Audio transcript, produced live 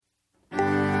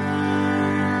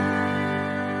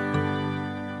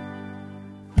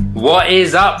What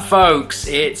is up, folks?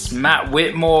 It's Matt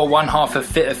Whitmore, one half of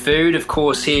Fitter Food, of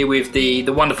course, here with the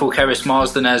wonderful Keris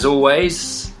Marsden as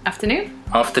always. Afternoon.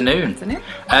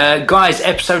 Guys,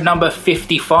 episode number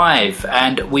 55,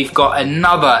 and we've got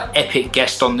another epic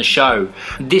guest on the show.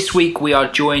 This week we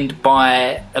are joined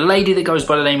by a lady that goes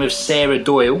by the name of Sarah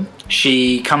Doyle.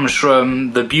 She comes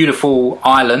from the beautiful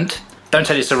Ireland. Don't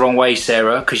take this the wrong way,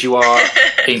 Sarah, because you are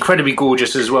incredibly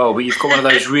gorgeous as well, but you've got one of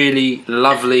those really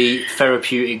lovely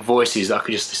therapeutic voices that I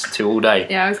could just listen to all day.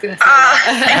 Yeah, I was going to say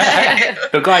that.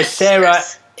 But guys, Sarah,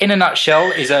 in a nutshell,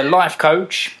 is a life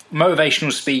coach,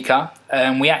 motivational speaker,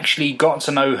 and we actually got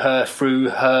to know her through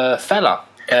her fella,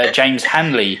 James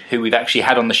Hanley, who we've actually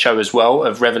had on the show as well,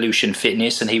 of Revolution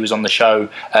Fitness, and he was on the show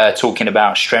talking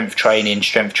about strength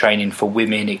training for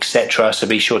women, etc. So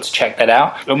be sure to check that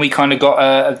out. And we kind of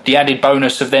got the added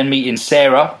bonus of then meeting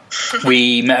Sarah.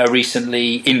 We met her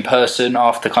recently in person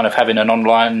after kind of having an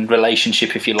online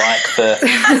relationship, if you like, for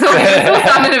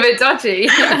sounding a bit dodgy.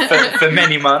 for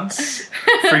many months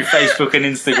through Facebook and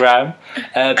Instagram.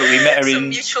 But we met her Some in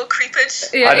mutual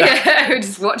creepage. Yeah, we're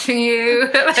just watching you.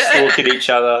 stalking each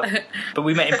other. But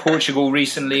we met in Portugal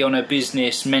recently on a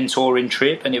business mentoring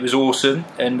trip, and it was awesome,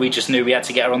 and we just knew we had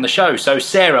to get her on the show. So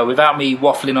Sarah, without me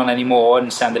waffling on anymore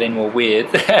and sounding any more weird,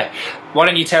 why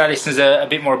don't you tell our listeners a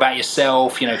bit more about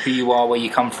yourself, you know, who you are, where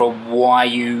you come from, why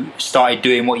you started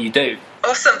doing what you do?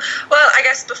 Awesome. Well, I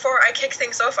guess before I kick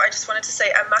things off, I just wanted to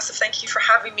say a massive thank you for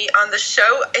having me on the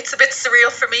show. It's a bit surreal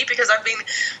for me because I've been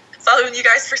following you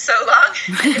guys for so long.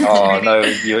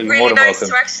 You're really more than nice welcome.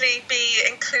 to actually be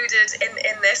included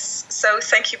in this. So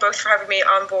thank you both for having me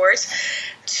on board.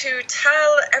 To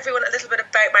tell everyone a little bit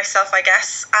about myself, I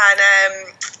guess,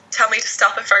 and tell me to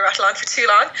stop if I rattle on for too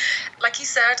long. Like you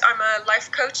said, I'm a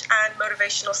life coach and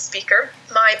motivational speaker.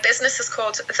 My business is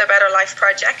called The Better Life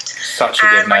Project. Such a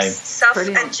good name. Myself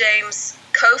Brilliant. and James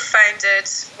co-founded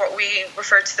what we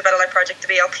refer to the Better Life Project,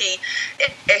 the BLP,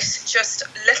 it just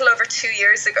a little over 2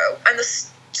 years ago. And the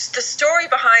story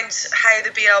behind how the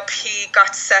BLP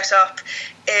got set up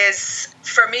is,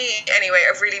 for me anyway,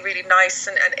 a really, really nice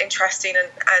and interesting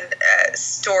and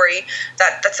story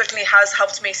that certainly has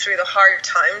helped me through the hard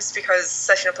times, because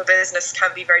setting up a business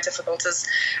can be very difficult as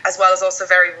well as also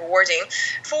very rewarding.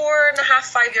 4.5,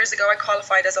 5 years ago, I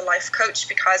qualified as a life coach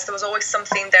because there was always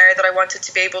something there that I wanted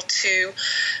to be able to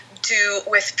do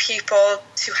with people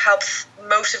to help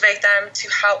motivate them, to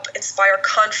help inspire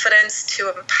confidence, to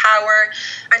empower,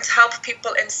 and to help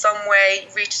people in some way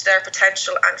reach their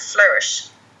potential and flourish.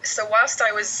 So whilst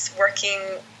I was working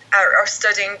or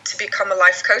studying to become a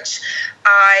life coach,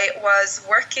 I was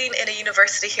working in a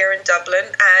university here in Dublin,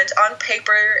 and on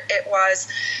paper it was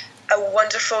a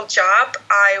wonderful job.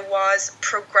 I was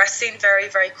progressing very,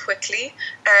 very quickly.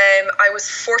 I was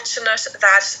fortunate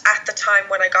that at the time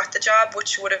when I got the job,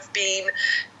 which would have been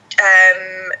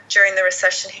during the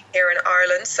recession here in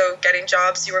Ireland, so getting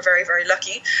jobs, you were very, very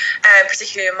lucky,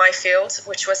 particularly in my field,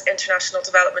 which was international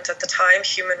development at the time,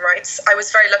 human rights. I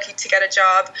was very lucky to get a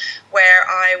job where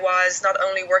I was not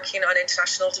only working on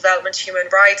international development, human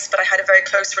rights, but I had a very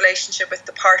close relationship with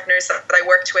the partners that I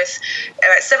worked with,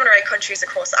 7 or 8 countries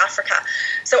across Africa.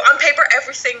 So on paper,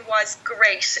 everything was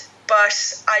great,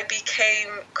 but I became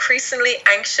increasingly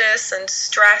anxious and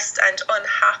stressed and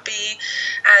unhappy,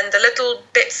 and the little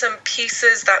bits and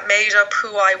pieces that made up who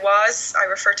I was, I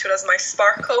refer to it as my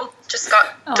sparkle, just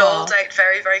got dulled out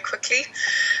very, very quickly.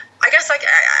 I guess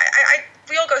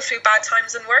we all go through bad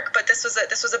times in work, but this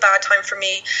was a bad time for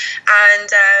me, and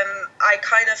I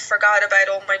kind of forgot about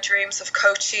all my dreams of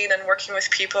coaching and working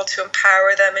with people to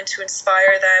empower them and to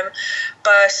inspire them.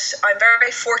 But I'm very,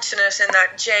 very fortunate in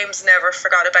that James never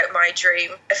forgot about my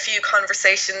dream. A few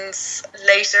conversations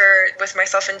later with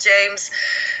myself and James,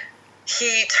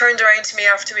 he turned around to me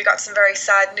after we got some very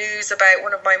sad news about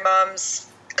one of my mom's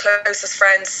closest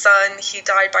friend's son. He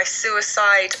died by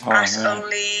suicide at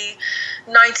only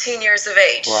 19 years of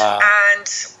age. Wow. And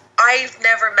I've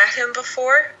never met him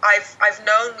before. I've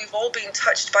known we've all been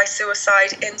touched by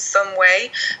suicide in some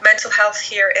way. Mental health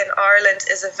here in Ireland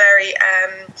is a very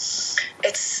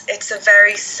it's a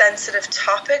very sensitive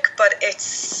topic, but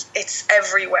it's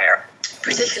everywhere,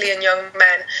 particularly in young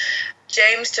men.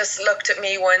 James just looked at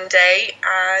me one day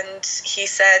and he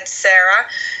said, "Sarah,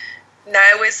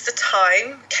 now is the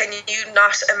time. Can you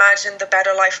not imagine the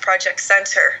Better Life Project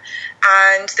Centre?"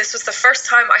 And this was the first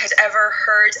time I had ever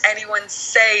heard anyone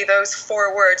say those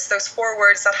 4 words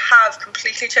that have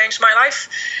completely changed my life.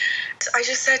 I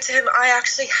just said to him, I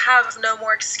actually have no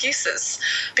more excuses,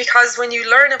 because when you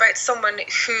learn about someone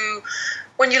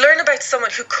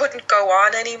who couldn't go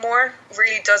on anymore,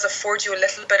 really does afford you a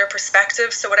little bit of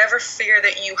perspective. So whatever fear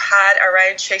that you had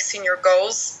around chasing your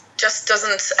goals just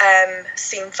doesn't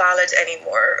seem valid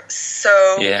anymore. So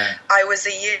I was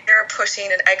a year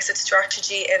putting an exit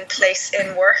strategy in place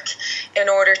in work in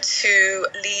order to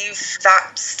leave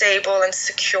that stable and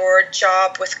secure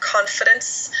job with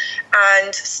confidence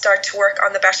and start to work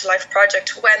on the Better Life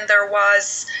project when there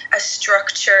was a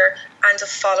structure and a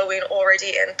following already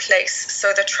in place.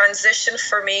 So the transition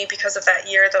for me, because of that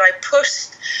year that I put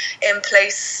in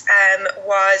place,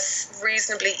 was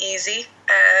reasonably easy.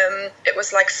 It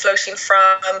was like floating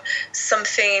from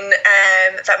something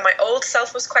that my old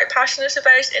self was quite passionate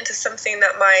about into something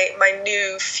that my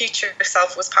new future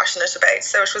self was passionate about.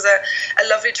 So it was a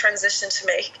lovely transition to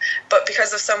make. But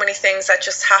because of so many things that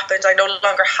just happened, I no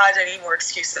longer had any more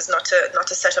excuses not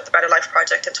to set up the Better Life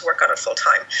project and to work on it full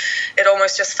time. It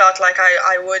almost just felt like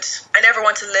I never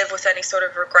want to live with any sort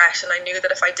of regret, and I knew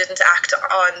that if I didn't act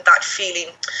on that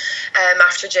feeling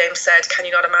after James said, "Can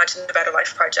you not imagine the Better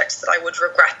Life project?" that I would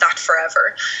regret that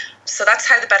forever. So that's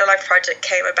how the Better Life project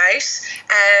came about.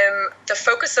 The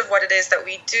focus of what it is that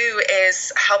we do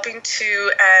is helping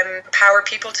to empower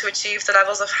people to achieve the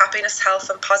levels of happiness, health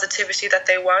and positivity that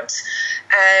they want.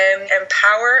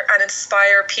 Empower and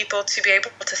inspire people to be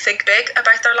able to think big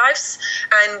about their lives,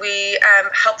 and we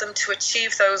help them to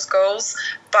achieve those goals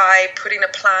by putting a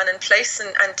plan in place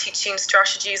and teaching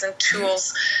strategies and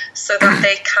tools so that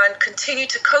they can continue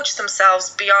to coach themselves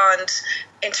beyond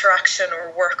interaction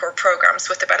or work or programs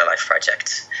with the Better Life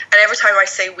project. And every time I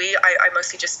say we, I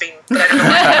mostly just mean, but I don't know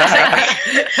why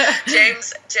I'm saying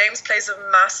we. James plays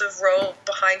a massive role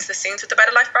behind the scenes with the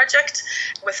Better Life project.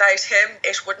 Without him,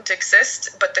 it wouldn't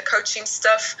exist, but the coaching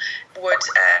stuff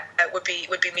would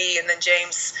be me, and then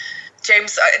James,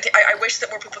 I wish that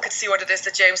more people could see what it is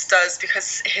that James does,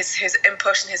 because his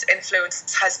input and his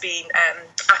influence has been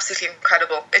absolutely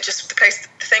incredible. The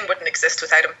thing wouldn't exist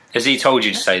without him. Has he told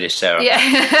you to say this, Sarah? Yeah.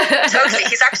 Totally.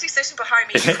 He's actually sitting behind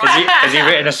me. Has he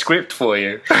written a script for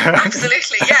you?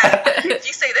 Absolutely, yeah. If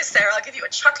you say this, Sarah, I'll give you a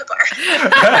chocolate bar.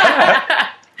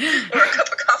 Or a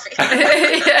cup of coffee.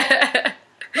 Yeah.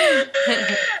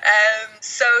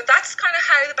 So that's kind of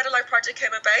how the Better Life project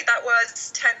came about. That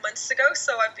was 10 months ago,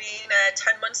 so I've been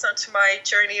 10 months onto my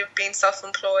journey of being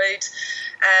self-employed,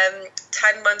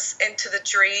 10 months into the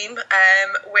dream,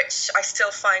 which I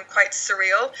still find quite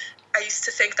surreal. I used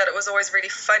to think that it was always really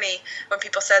funny when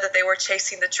people said that they were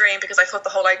chasing the dream, because I thought the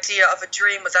whole idea of a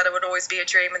dream was that it would always be a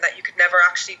dream and that you could never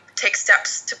actually take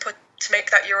steps to make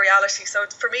that your reality. So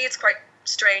for me, it's quite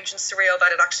strange and surreal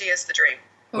that it actually is the dream.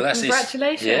 Well,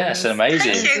 congratulations. Yeah, it's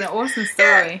amazing. Thank you. It's an awesome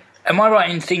story. Yeah. Am I right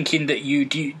in thinking that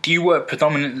do you work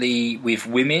predominantly with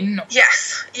women?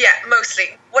 Yes, yeah,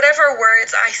 mostly. Whatever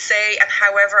words I say and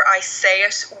however I say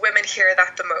it, women hear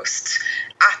that the most.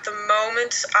 At the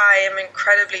moment, I am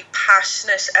incredibly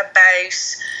passionate about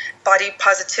body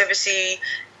positivity,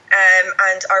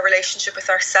 and our relationship with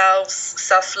ourselves,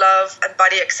 self-love and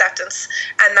body acceptance,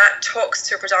 and that talks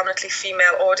to a predominantly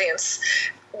female audience.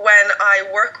 When I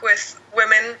work with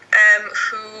women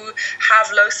who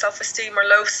have low self-esteem or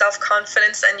low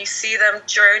self-confidence, and you see them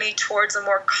journey towards a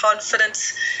more confident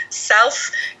self,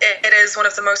 it is one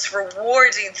of the most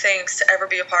rewarding things to ever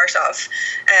be a part of.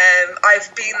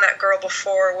 I've been that girl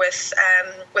before with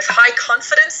high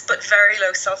confidence but very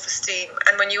low self-esteem,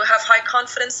 and when you have high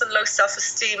confidence and low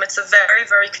self-esteem, it's a very,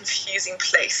 very confusing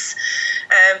place,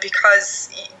 because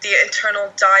the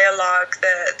internal dialogue,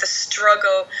 the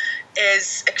struggle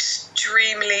is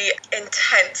extremely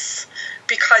intense,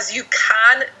 because you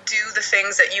can do the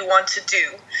things that you want to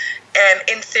do.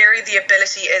 In theory, the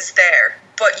ability is there,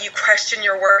 but you question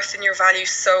your worth and your value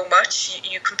so much,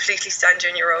 you completely stand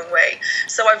in your own way.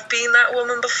 So I've been that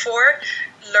woman before,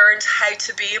 learned how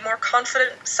to be a more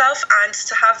confident self and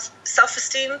to have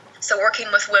self-esteem. So working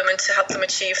with women to help them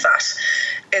achieve that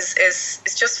is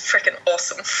just freaking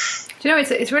awesome. Do you know,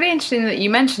 it's really interesting that you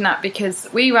mentioned that, because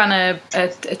we ran a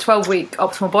 12-week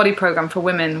optimal body program for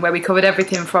women where we covered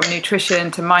everything from nutrition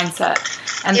to mindset,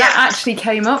 and that actually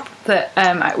came up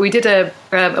that we did a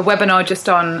webinar just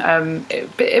on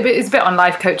it's a bit on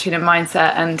life coaching and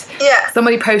mindset, and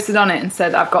somebody posted on it and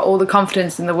said, I've got all the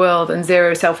confidence in the world and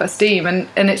zero self-esteem, and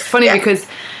it's funny because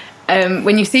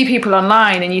when you see people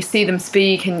online and you see them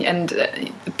speak, and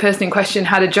the person in question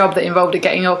had a job that involved her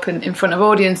getting up in front of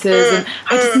audiences, and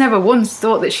I just never once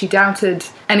thought that she doubted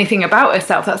anything about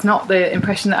herself. That's not the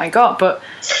impression that I got, but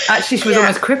actually she was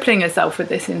almost crippling herself with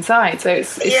this inside. So it's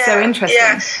so interesting.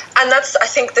 Yeah, and I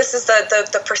think this is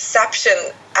the perception.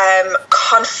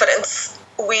 Confidence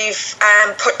we've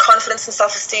put confidence and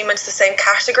self-esteem into the same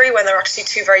category when they're actually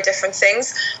two very different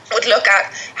things. Would look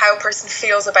at how a person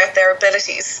feels about their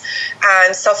abilities,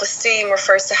 and self-esteem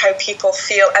refers to how people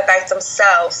feel about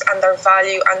themselves and their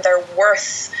value and their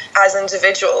worth as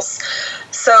individuals.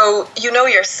 So you know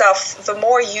yourself, the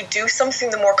more you do something,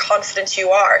 the more confident you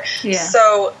are. Yeah.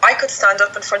 So I could stand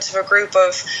up in front of a group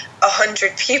of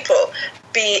 100 people,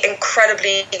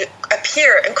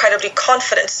 appear incredibly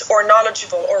confident or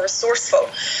knowledgeable or resourceful.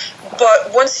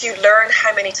 But once you learn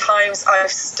how many times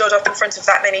I've stood up in front of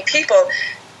that many people,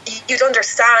 you'd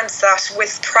understand that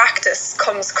with practice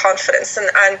comes confidence,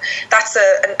 and that's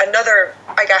another,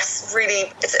 I guess,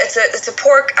 really it's a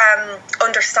poor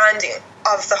understanding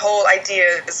of the whole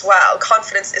idea as well.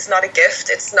 Confidence is not a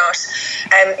gift. It's not,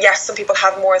 yes, some people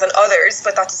have more than others,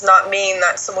 but that does not mean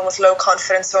that someone with low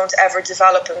confidence won't ever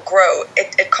develop and grow.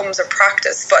 It comes with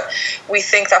practice, but we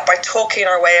think that by talking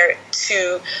our way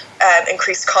to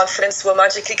increased confidence, we'll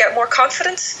magically get more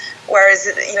confident. Whereas,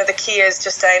 the key is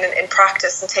just staying in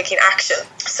practice and taking action.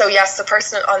 So yes, the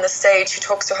person on the stage who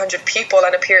talks to 100 people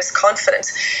and appears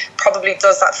confident probably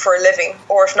does that for a living,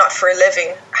 or if not for a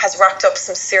living, has racked up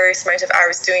some serious amount of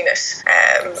hours doing it.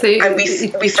 So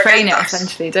we train it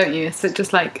essentially, don't you? So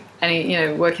just like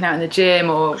any, working out in the gym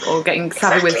or getting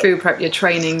savvy with food prep, you're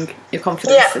training your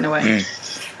confidence in a way. Mm.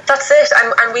 That's it,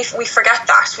 and we forget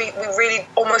that. We really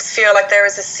almost feel like there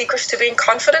is a secret to being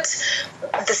confident.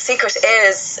 The secret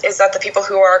is that the people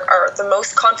who are the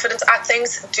most confident at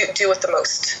things do it the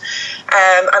most.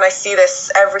 And I see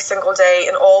this every single day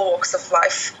in all walks of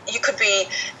life. You could be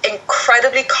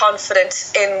incredibly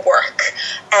confident in work,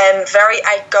 very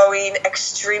outgoing,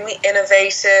 extremely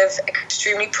innovative,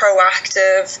 extremely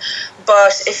proactive.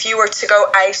 But if you were to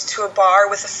go out to a bar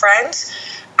with a friend,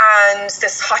 and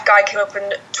this hot guy came up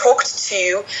and talked to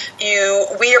you, you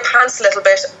wee your pants a little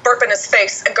bit, burp in his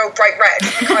face, and go bright red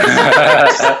because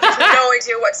you have no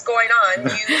idea what's going on.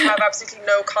 You have absolutely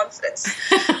no confidence.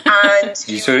 And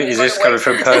is this coming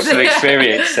from personal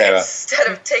experience, Sarah? Instead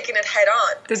of taking it head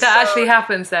on. Did that actually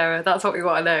happen, Sarah? That's what we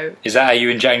want to know. Is that how you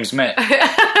and James met?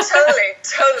 Totally.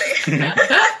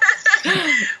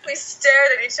 We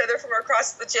stared at each other from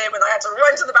across the gym, and I had to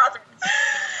run to the bathroom.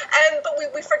 But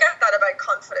we forget that about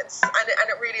confidence, and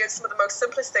it really is some of the most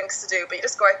simplest things to do, but you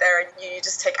just go out there and you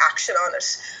just take action on it.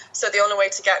 So the only way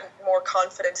to get more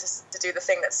confident is to do the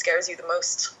thing that scares you the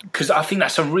most. Because I think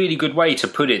that's a really good way to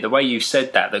put it, the way you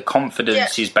said that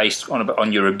confidence is based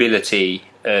on your ability,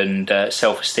 and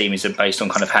self-esteem is based on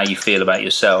kind of how you feel about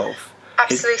yourself.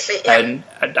 Absolutely, yeah.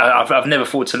 And I've never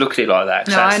thought to look at it like that.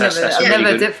 No,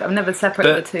 I've never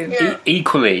separated the two.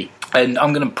 Equally, and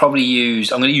I'm going to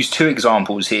use two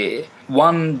examples here.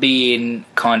 One being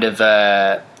kind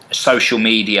of social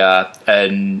media,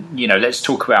 and let's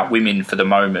talk about women for the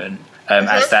moment,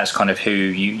 as that's kind of who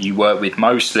you work with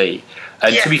mostly.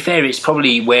 And to be fair, it's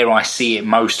probably where I see it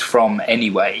most from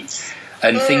anyway.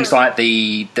 And things like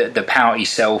the pouty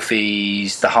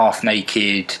selfies, the half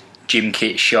naked gym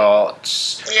kit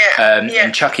shots,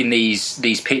 and chucking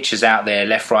these pictures out there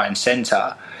left, right and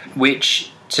centre,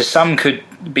 which to some could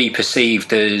be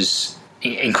perceived as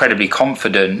incredibly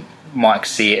confident, might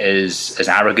see it as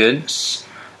arrogance,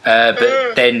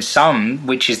 but then some,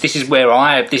 this is where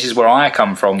I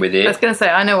come from with it. I was going to say,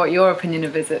 I know what your opinion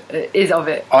of is of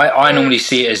it. I normally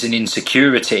see it as an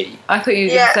insecurity. I thought you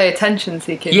were going to say attention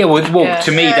seeking. Yeah, well,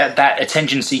 to me that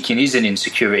attention seeking is an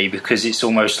insecurity, because it's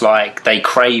almost like they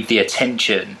crave the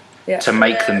attention to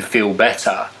make them feel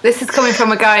better. This is coming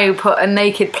from a guy who put a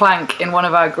naked plank in one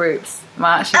of our groups.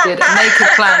 I actually did a naked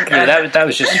plank. Yeah, that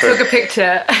was just took a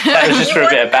picture. That was just for a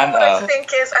bit of banter. What I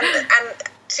think is, and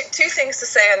two things to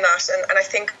say on that, and I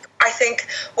think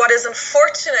what is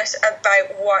unfortunate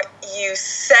about what you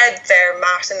said there,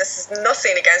 Matt, and this is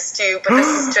nothing against you, but this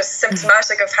is just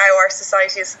symptomatic of how our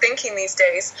society is thinking these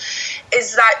days,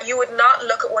 is that you would not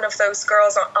look at one of those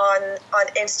girls on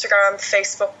Instagram,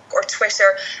 Facebook or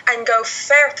Twitter and go,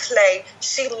 fair play,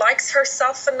 she likes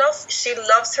herself enough, she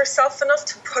loves herself enough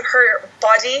to put her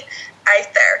body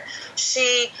out there.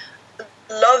 She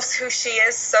loves who she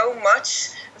is so much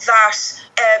that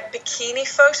a bikini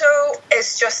photo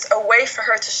is just a way for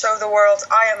her to show the world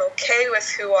I am okay with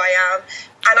who I am.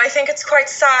 And I think it's quite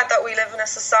sad that we live in a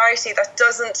society that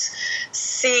doesn't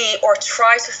see or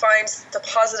try to find the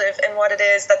positive in what it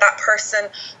is that person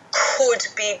could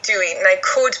be doing. Now,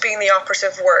 could being the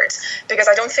operative word, because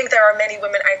I don't think there are many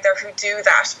women out there who do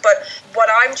that. But what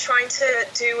I'm trying to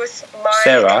do with my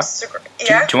Sarah,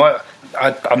 Instagram... do you want...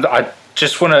 I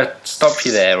just want to stop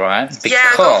you there, right?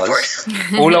 Because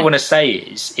all I want to say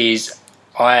is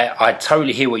I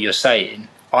totally hear what you're saying.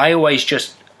 I always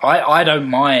just I don't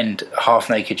mind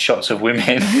half-naked shots of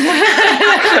women.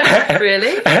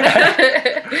 Really?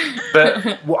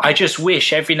 But I just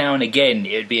wish every now and again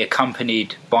it would be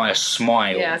accompanied by a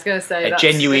smile. Yeah, I was going to say a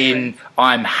genuine,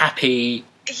 I'm happy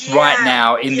right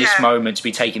now in this moment to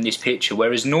be taking this picture.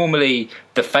 Whereas normally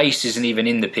the face isn't even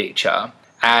in the picture.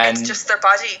 And it's just their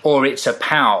body. Or it's a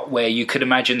pout where you could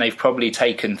imagine they've probably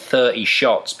taken 30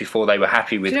 shots before they were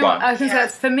happy with one. I think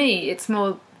that's, for me, it's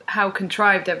more how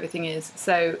contrived everything is.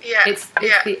 So it's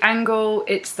the angle,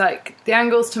 it's like the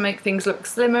angles to make things look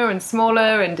slimmer and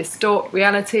smaller and distort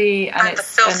reality, and the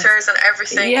filters and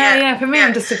everything. Yeah, for me,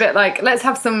 I'm just a bit like, let's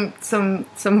have some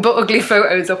but ugly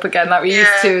photos up again, like we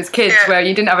used to as kids, where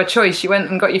you didn't have a choice. You went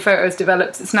and got your photos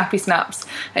developed at Snappy Snaps,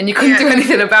 and you couldn't do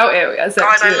anything about it.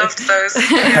 God, I loved those.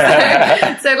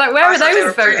 So like, where are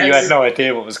those photos? You had no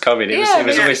idea what was coming. It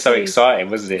was always so exciting,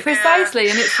 wasn't it? Precisely,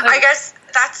 and it's like, I guess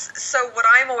that's so what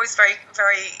I'm always very,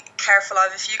 very careful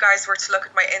of. If you guys were to look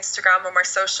at my Instagram or my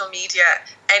social media,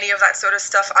 any of that sort of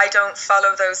stuff, I don't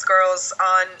follow those girls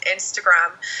on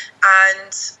Instagram,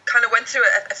 and kind of went through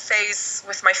a phase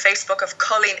with my Facebook of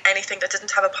culling anything that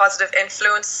didn't have a positive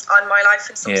influence on my life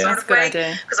in some sort of way.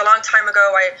 Because a long time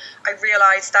ago I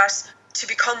realised that to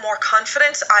become more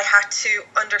confident, I had to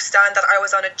understand that I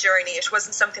was on a journey. It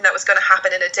wasn't something that was going to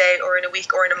happen in a day or in a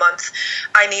week or in a month.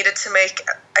 I needed to make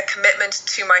a commitment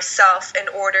to myself in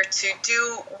order to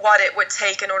do what it would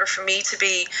take in order for me to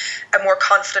be a more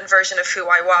confident version of who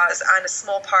I was. And a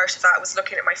small part of that was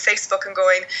looking at my Facebook and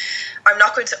going, I'm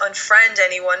not going to unfriend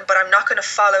anyone, but I'm not going to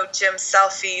follow gym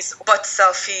selfies, butt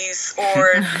selfies,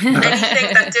 or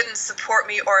anything that didn't support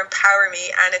me or empower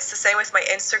me. And it's the same with my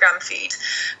Instagram feed.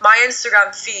 My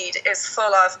Instagram feed is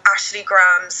full of Ashley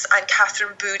Grahams and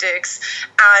Catherine Budigs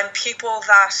and people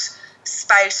that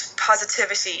spout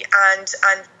positivity and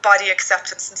body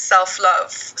acceptance and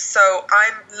self-love. So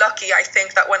I'm lucky, I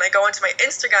think, that when I go into my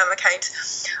Instagram account,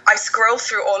 I scroll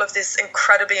through all of this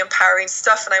incredibly empowering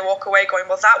stuff and I walk away going,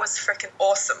 well, that was freaking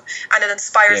awesome, and it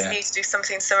inspires me to do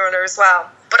something similar as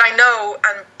well. But I know,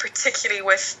 and particularly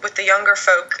with the younger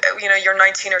folk, you're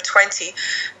 19 or 20,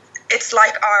 it's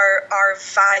like our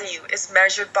value is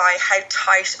measured by how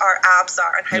tight our abs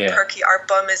are and how perky our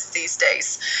bum is these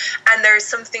days. And there is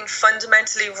something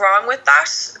fundamentally wrong with that,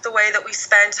 the way that we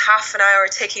spend half an hour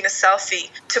taking a selfie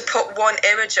to put one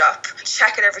image up,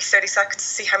 check it every 30 seconds to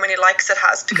see how many likes it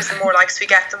has, because the more likes we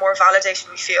get, the more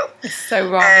validation we feel. It's so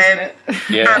wrong, isn't it?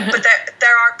 But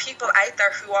there are people out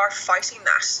there who are fighting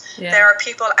that. There are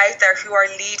people out there who are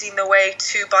leading the way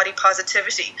to body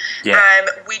positivity.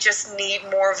 We just need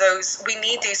more of those. We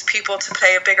need these people to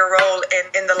play a bigger role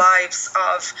in the lives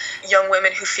of young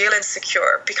women who feel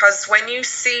insecure, because when you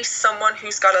see someone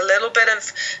who's got a little bit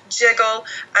of jiggle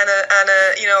and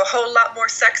a whole lot more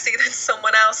sexy than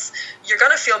someone else, you're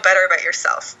going to feel better about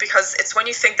yourself, because it's when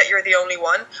you think that you're the only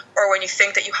one, or when you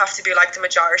think that you have to be like the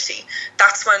majority,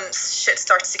 that's when shit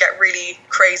starts to get really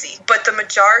crazy. But the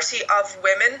majority of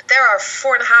women, there are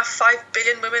 4.5-5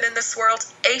 billion women in this world,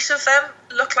 8 of them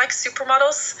look like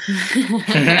supermodels.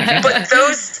 But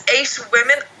those 8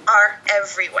 women are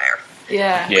everywhere.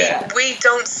 We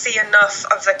don't see enough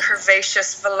of the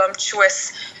curvaceous,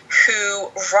 voluptuous, who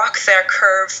rock their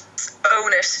curves,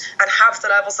 own it, and have the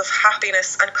levels of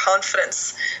happiness and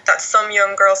confidence that some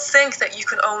young girls think that you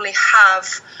can only have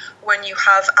when you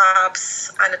have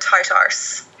abs and a tight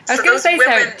arse. I was going to say,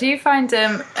 Sarah, do you find,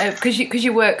 because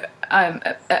you work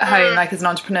at home, like as an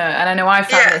entrepreneur, and I know I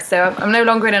found this, so I'm no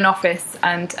longer in an office,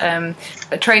 and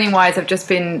training wise I've just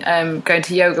been going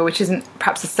to yoga, which isn't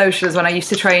perhaps as social as when I used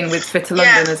to train with Fit to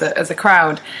London as a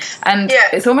crowd, and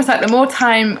it's almost like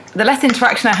the less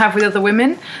interaction I have with other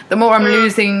women, the more I'm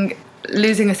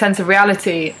losing a sense of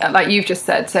reality, like you've just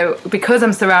said. So because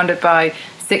I'm surrounded by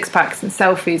six-packs and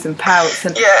selfies and pouts,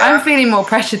 and I'm feeling more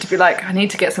pressure to be like, I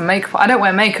need to get some makeup on. I don't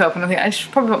wear makeup, and I think I should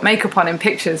probably put makeup on in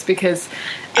pictures, because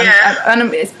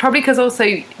and it's probably because also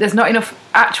there's not enough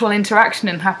actual interaction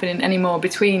happening anymore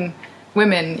between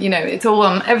women. It's all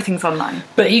on, everything's online.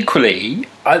 But equally,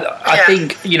 I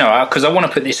think, because I want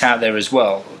to put this out there as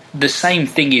well, the same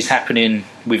thing is happening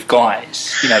with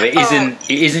guys. It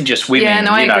isn't just women. Yeah,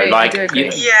 no, I agree. I do agree.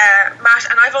 Matt,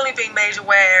 and I've only been made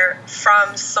aware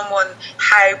from someone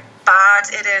how bad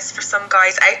it is for some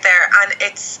guys out there, and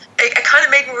it kind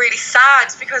of made me really sad,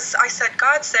 because I said,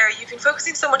 God, Sarah, you've been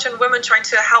focusing so much on women trying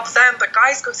to help them, but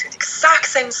guys go through the exact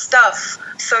same stuff.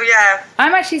 So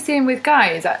I'm actually seeing with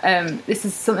guys, this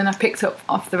is something I picked up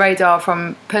off the radar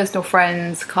from personal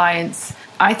friends, clients.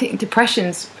 I think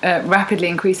depression's rapidly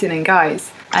increasing in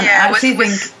guys, and I actually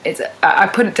think I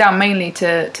put it down mainly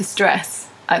to stress.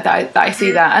 that I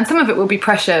see that, and some of it will be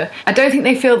pressure. I don't think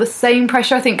they feel the same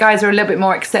pressure. I think guys are a little bit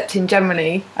more accepting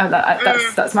generally.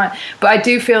 That's mine. But I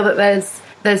do feel that there's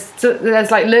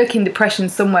like lurking depression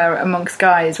somewhere amongst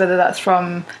guys, whether that's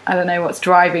from, I don't know what's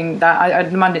driving that. I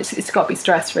demand it's got to be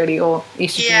stress really, or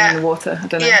estrogen in the water. I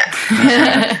don't know.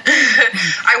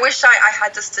 I wish I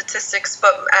had the statistics,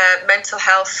 but mental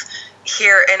health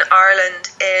here in Ireland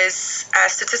is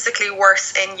statistically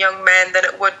worse in young men than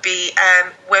it would be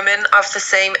women of the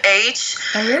same age.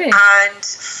 Oh, really? And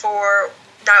for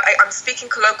now, I'm speaking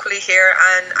colloquially here,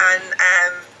 and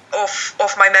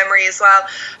off my memory as well.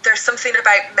 There's something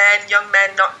about young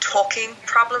men not talking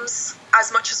problems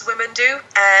as much as women do.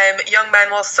 Young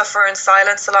men will suffer in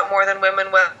silence a lot more than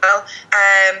women will.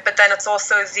 But then it's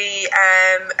also the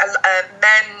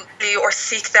men or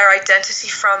seek their identity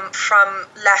from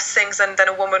less things than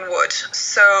a woman would.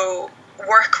 So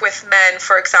work with men,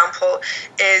 for example,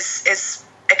 is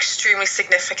extremely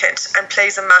significant and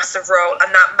plays a massive role,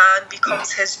 and that man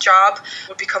becomes his job,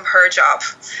 would become her job,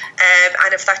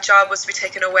 and if that job was to be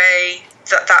taken away,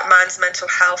 that man's mental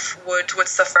health would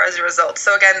suffer as a result.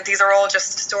 So again, these are all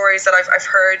just stories that I've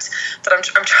heard that I'm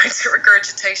trying to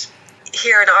regurgitate.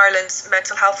 Here in Ireland,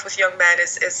 mental health with young men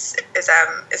is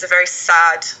a very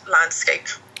sad landscape.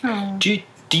 Do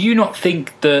you not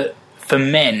think that for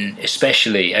men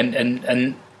especially,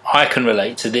 and I can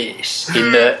relate to this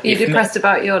in that you're depressed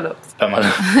about your looks.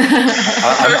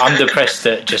 I'm depressed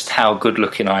at just how good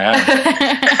looking I am.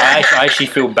 I actually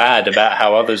feel bad about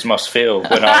how others must feel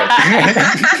when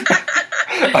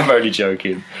I'm only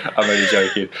joking.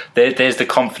 There's the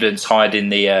confidence hiding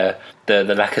the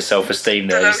lack of self-esteem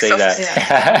there. You see that?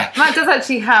 Yeah. Matt does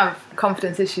actually have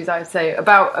confidence issues, I would say,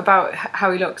 about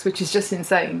how he looks, which is just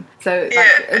insane. So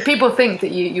people think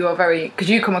that you are very, because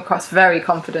you come across very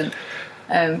confident.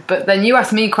 But then you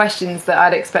ask me questions that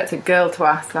I'd expect a girl to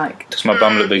ask, like... Does my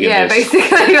bum look big in this? Yeah,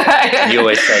 basically. You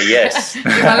always say yes.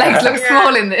 My legs look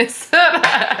small in this.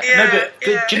 But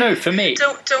do you know, for me...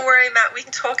 Don't worry, Matt, we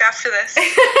can talk after this.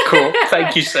 Cool,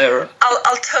 thank you, Sarah.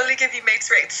 I'll totally give you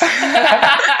mates rates.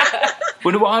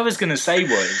 Well, what I was going to say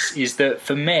is that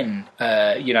for men,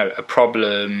 a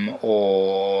problem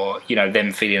or,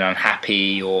 them feeling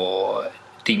unhappy or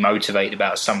demotivated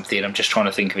about something, I'm just trying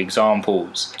to think of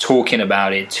examples, talking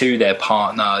about it to their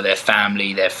partner, their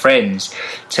family, their friends,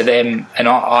 to them, and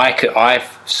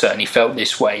I've certainly felt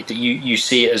this way, that you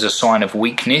see it as a sign of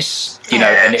weakness,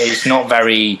 and it's not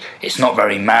very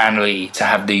manly to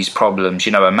have these problems.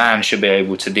 A man should be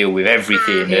able to deal with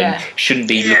everything and shouldn't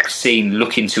be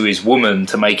looking to his woman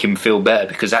to make him feel better,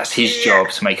 because that's his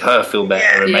job, to make her feel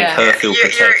better and make her feel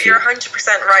protected. You're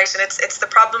 100% right, and it's the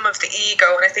problem of the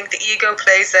ego, and I think the ego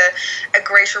plays a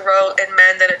greater role in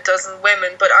men than it does in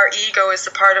women, but our ego is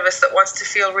the part of us that wants to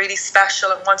feel really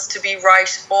special and wants to be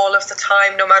right all of the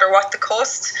time, no matter what the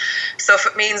cost. So if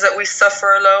it means that we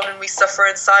suffer alone and we suffer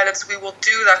in silence, we will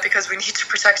do that because we need to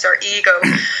protect our ego.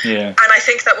 And I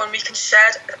think that when we can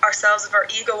shed ourselves of our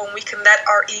ego, when we can let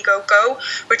our ego go,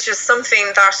 which is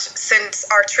something that since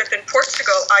our trip in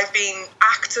Portugal I've been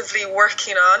actively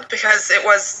working on, because it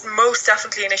was most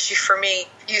definitely an issue for me.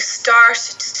 You start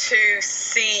to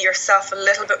see yourself a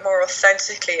little bit more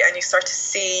authentically, and you start to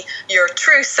see your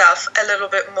true self a little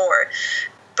bit more.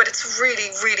 But it's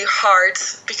really, really hard,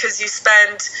 because you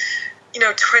spend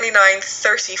 29,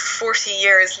 30, 40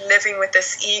 years living with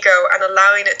this ego and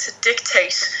allowing it to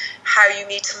dictate how you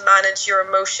need to manage your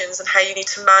emotions and how you need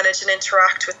to manage and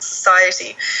interact with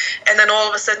society. And then all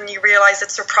of a sudden you realize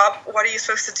it's a problem. What are you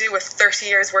supposed to do with 30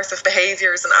 years worth of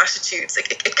behaviors and attitudes?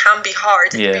 It can be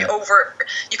hard.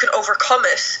 You can overcome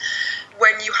it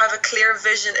when you have a clear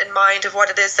vision in mind of what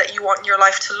it is that you want your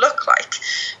life to look like.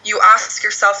 You ask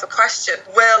yourself a question: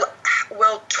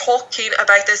 will talking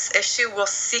about this issue, will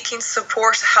seeking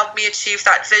support help me achieve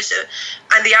that vision?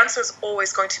 And the answer is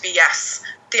always going to be yes.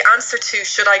 The answer to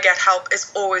should I get help is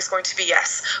always going to be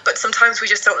yes. But sometimes we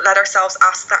just don't let ourselves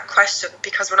ask that question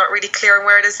because we're not really clear on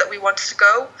where it is that we want to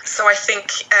go. So I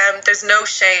think there's no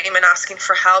shame in asking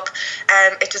for help.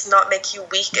 It does not make you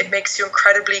weak. It makes you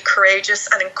incredibly courageous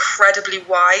and incredibly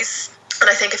wise. And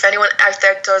I think if anyone out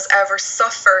there does ever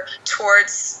suffer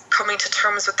towards coming to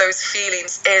terms with those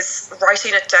feelings, is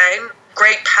writing it down.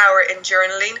 Great power in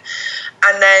journaling,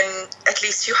 and then at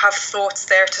least you have thoughts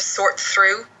there to sort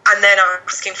through, and then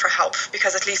asking for help,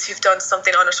 because at least you've done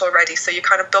something on it already, so you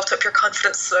kind of built up your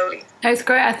confidence slowly. It's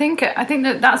great. I think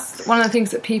that's one of the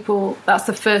things that that's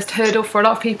the first hurdle for a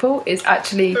lot of people, is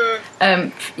actually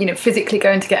physically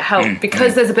going to get help,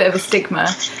 because there's a bit of a stigma,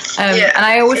 and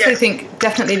I also think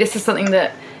definitely this is something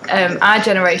that our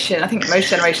generation, I think most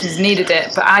generations needed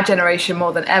it, but our generation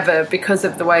more than ever, because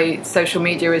of the way social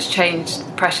media has changed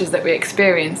the pressures that we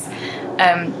experience.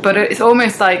 But it's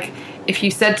almost like if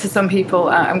you said to some people,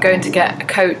 I'm going to get a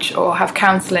coach or have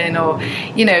counselling, or,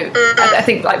 you know, I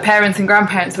think like parents and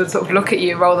grandparents would sort of look at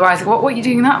you and roll their eyes, like, what are you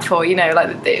doing that for? You know,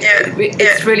 like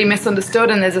it's really misunderstood,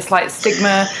 and there's a slight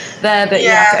stigma there that you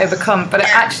have to overcome. But I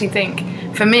actually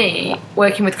think, for me,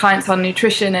 working with clients on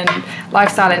nutrition and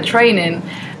lifestyle and training,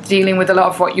 dealing with a lot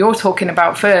of what you're talking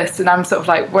about first, and I'm sort of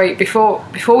like, wait, before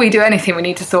we do anything, we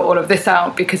need to sort all of this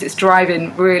out, because it's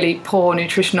driving really poor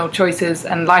nutritional choices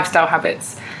and lifestyle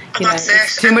habits. You know,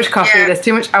 there's too much coffee, there's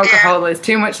too much alcohol, there's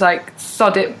too much like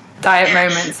sod-it diet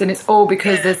moments, and it's all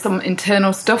because there's some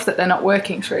internal stuff that they're not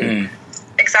working through.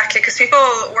 Exactly, because people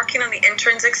working on the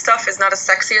intrinsic stuff is not as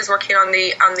sexy as working on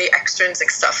the extrinsic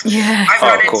stuff. Yeah, I've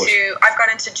gone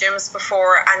into gyms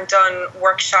before and done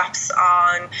workshops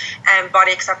on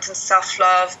body acceptance,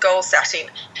 self-love, goal setting,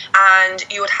 and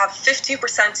you would have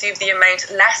 50% of the amount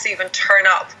less even turn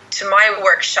up to my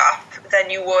workshop than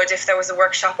you would if there was a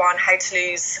workshop on how to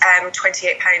lose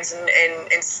 28 pounds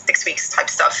in 6 weeks type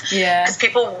stuff. Yeah, because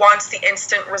people want the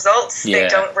instant results. They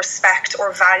don't respect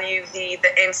or value the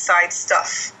inside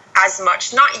stuff as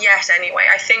much. Not yet, anyway.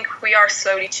 I think we are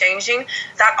slowly changing.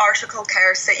 That article,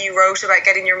 Keris, that you wrote about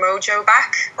getting your mojo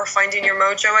back or finding your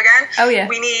mojo again. Oh, yeah.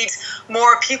 We need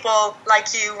more people like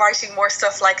you writing more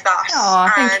stuff like that. Oh,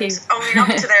 thank you. Owning up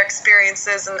to their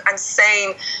experiences and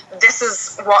saying, this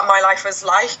is what my life was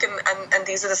like, and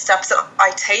these are the steps that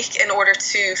I take in order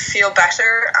to feel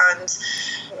better. And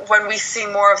when we see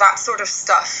more of that sort of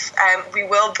stuff, we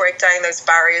will break down those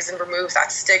barriers and remove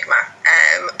that stigma.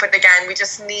 But again,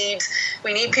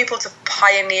 we need people to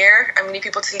pioneer, and we need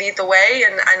people to lead the way.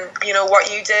 And you know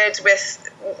what you did with,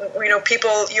 you know,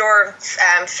 people, your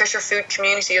Fisher Food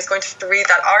community is going to read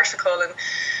that article, and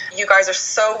you guys are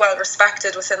so well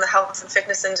respected within the health and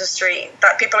fitness industry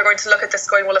that people are going to look at this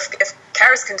going, well, if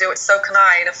Keris can do it, so can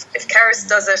I. And if Keris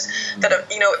does it, that,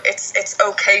 you know, it's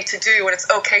okay to do, and it's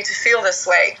okay to feel this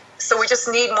way. So we just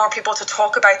need more people to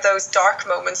talk about those dark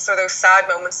moments or those sad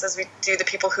moments as we do the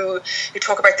people who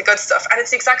talk about the good stuff. And it's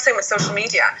the exact same with social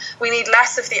media. We need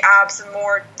less of the abs and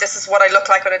more, this is what I look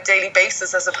like on a daily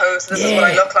basis, as opposed to this is what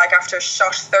I look like after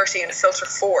shot 30 and filter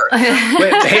 4.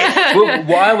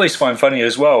 What I always find funny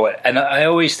as well, and I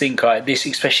always think like this,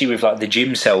 especially with like the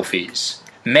gym selfies,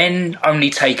 men only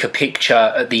take a picture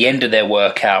at the end of their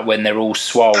workout when they're all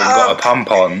swole and got a pump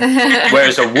on,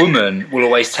 whereas a woman will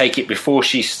always take it before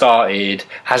she started,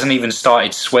 hasn't even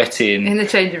started sweating, in the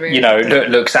changing room, you know,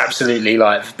 looks absolutely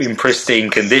like in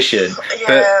pristine condition.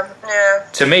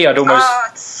 To me, I'd almost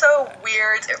it's so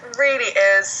weird. It really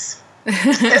is.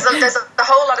 There's a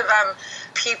whole lot of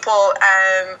people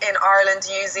in Ireland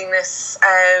using this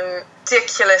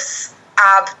ridiculous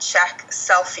ab check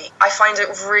selfie. I find it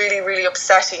really, really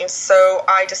upsetting. So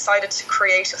I decided to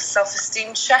create a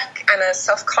self-esteem check and a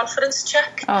self-confidence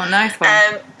check. Oh, nice one.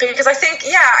 Because I think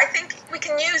we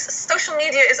can use social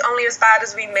media is only as bad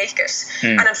as we make it.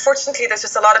 And unfortunately, there's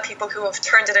just a lot of people who have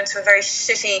turned it into a very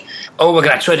shitty... Oh, we're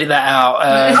going to edit that out.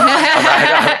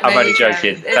 I'm only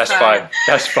joking. That's fine.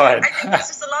 That's fine. I think there's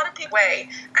just a lot of people way.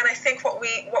 And I think what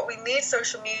we need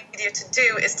social media to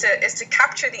do is to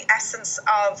capture the essence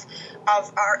of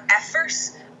our effort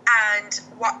and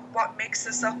what makes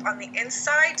us up on the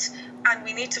inside, and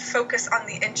we need to focus on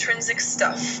the intrinsic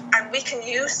stuff, and we can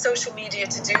use social media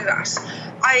to do that.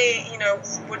 I, you know,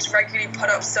 would regularly put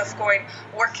up stuff going,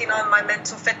 working on my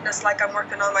mental fitness like I'm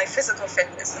working on my physical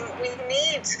fitness, and we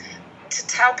need to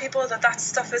tell people that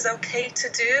stuff is okay to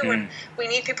do, and we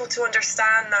need people to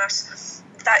understand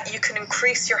that you can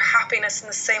increase your happiness in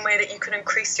the same way that you can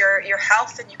increase your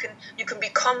health, and you can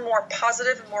become more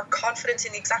positive and more confident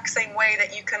in the exact same way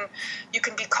that you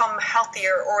can become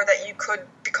healthier, or that you could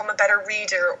become a better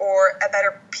reader or a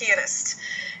better pianist.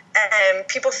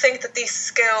 People think that these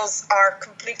skills are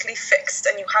completely fixed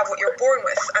and you have what you're born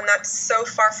with, and that's so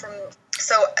far from...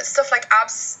 So stuff like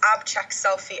ab check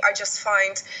selfie, I just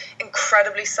find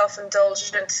incredibly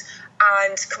self-indulgent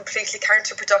and completely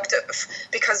counterproductive,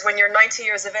 because when you're 90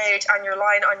 years of age and you're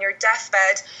lying on your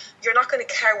deathbed, you're not going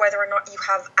to care whether or not you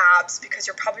have abs, because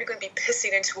you're probably going to be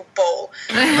pissing into a bowl.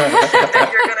 That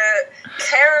you're going to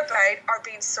care about are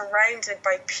being surrounded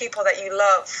by people that you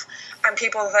love and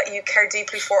people that you care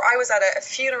deeply for. I was at a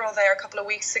funeral there a couple of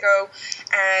weeks ago.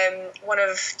 One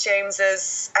of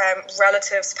James's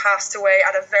relatives passed away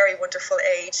at a very wonderful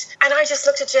age. And I just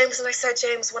looked at James and I said,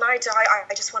 James, when I die,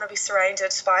 I just want to be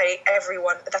surrounded by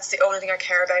everyone. That's the only thing I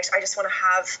care about. I just want to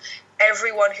have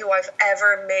everyone who I've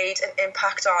ever made an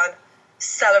impact on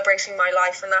celebrating my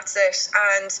life, and that's it.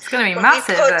 And it's going to be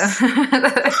massive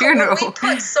at the funeral. We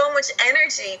put so much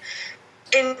energy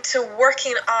into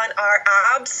working on our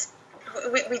abs.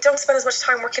 We don't spend as much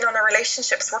time working on our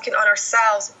relationships, working on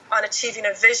ourselves, on achieving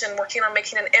a vision, working on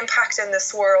making an impact in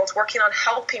this world, working on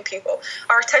helping people.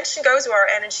 Our attention goes where our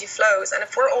energy flows. And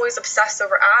if we're always obsessed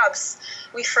over abs,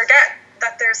 we forget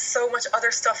that there's so much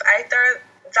other stuff out there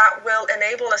that will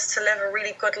enable us to live a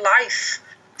really good life.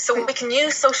 So we can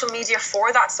use social media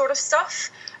for that sort of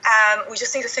stuff. We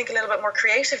just need to think a little bit more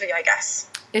creatively, I guess.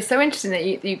 It's so interesting that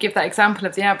you give that example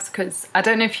of the abs, because I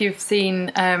don't know if you've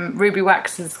seen Ruby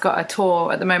Wax has got a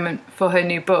tour at the moment for her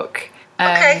new book.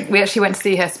 Okay. We actually went to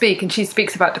see her speak, and she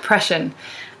speaks about depression.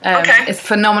 Okay. It's a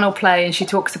phenomenal play, and she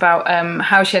talks about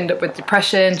how she ended up with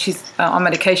depression. She's on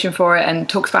medication for it, and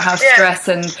talks about how stress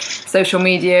and social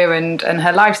media and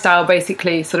her lifestyle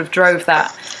basically sort of drove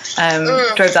that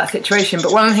situation.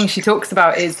 But one of the things she talks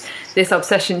about is this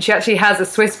obsession. She actually has a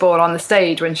Swiss ball on the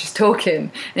stage when she's talking,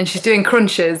 and she's doing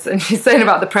crunches, and she's saying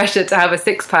about the pressure to have a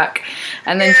six-pack.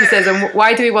 And then she says, and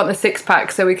why do we want the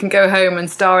six-pack? So we can go home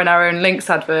and star in our own Lynx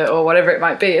advert or whatever it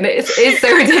might be. And it's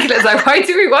so ridiculous. Like, why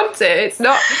do we want it? It's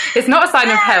not a sign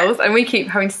of health. And we keep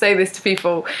having to say this to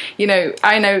people. You know,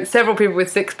 I know several people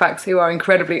with six-packs who are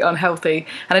incredibly unhealthy.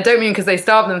 And I don't mean because they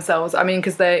starve themselves. I mean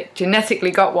because they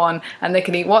genetically got one, and they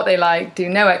can eat what they like, do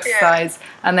no exercise,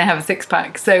 and they have a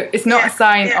six-pack. So it's not a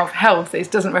sign of health.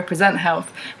 It doesn't represent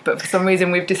health, but for some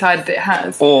reason we've decided it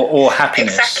has. Or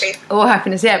happiness. Exactly. Or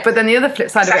happiness, yeah. But then the other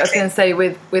flip side of it, I was going to say,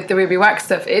 with the Ruby Wax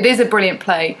stuff, it is a brilliant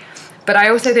play, but I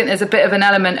also think there's a bit of an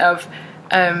element of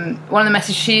one of the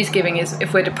messages she's giving is,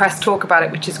 if we're depressed, talk about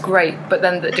it, which is great, but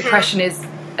then the depression is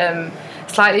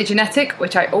slightly genetic,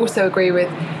 which I also agree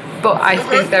with. But I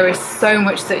think there is so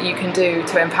much that you can do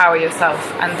to empower yourself,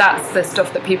 and that's the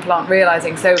stuff that people aren't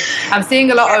realising. So I'm seeing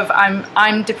a lot of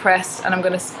I'm depressed, and I'm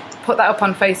going to put that up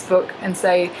on Facebook and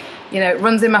say, you know, it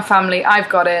runs in my family, I've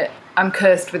got it, I'm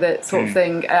cursed with it, sort of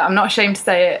thing. I'm not ashamed to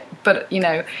say it, but, you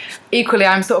know, equally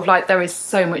I'm sort of like, there is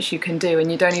so much you can do,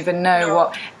 and you don't even know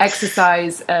what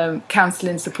exercise,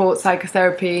 counselling, support,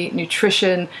 psychotherapy,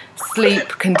 nutrition, sleep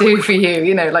can do for you,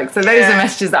 you know, like, so those are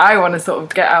messages that I want to sort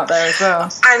of get out there as well.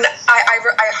 And I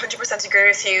 100% agree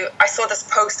with you. I saw this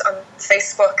post on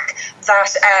Facebook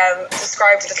that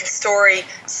described a little story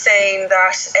saying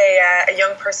that a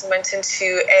young person went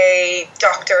into a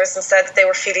doctor's and said that they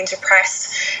were feeling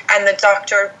depressed, and the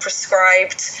doctor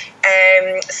prescribed 3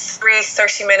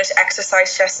 30-minute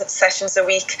exercise sessions a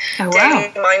week,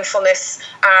 daily mindfulness,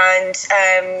 and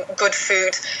good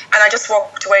food. And I just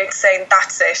walked away saying,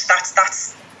 that's it.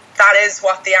 That is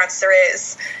what the answer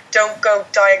is. Don't go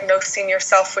diagnosing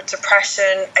yourself with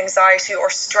depression, anxiety, or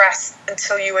stress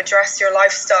until you address your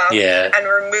lifestyle and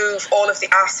remove all of the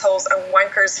assholes and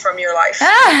wankers from your life.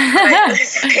 I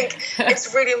think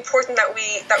it's really important that we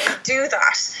do that.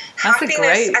 That's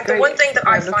happiness, and the one thing that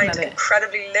I find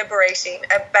incredibly liberating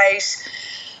about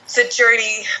the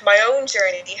journey, my own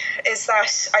journey, is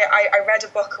that I read a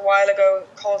book a while ago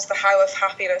called The How of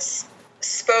Happiness.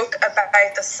 Spoke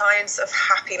about the science of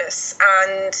happiness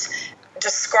and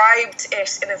described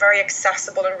it in a very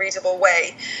accessible and readable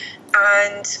way.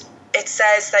 And it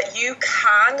says that you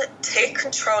can take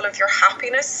control of your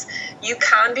happiness, you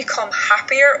can become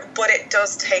happier, but it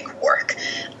does take work.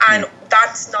 And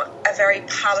that's not a very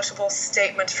palatable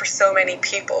statement for so many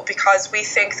people, because we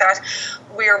think that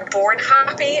we are born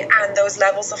happy and those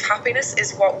levels of happiness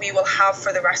is what we will have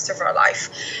for the rest of our life.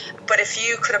 But if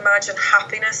you could imagine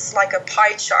happiness like a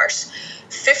pie chart,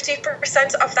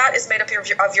 50% of that is made up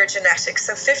of your genetics.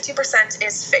 So 50%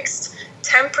 is fixed.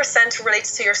 10%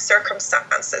 relates to your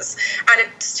circumstances. And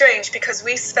it's strange because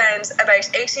we spend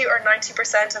about 80 or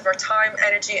 90% of our time,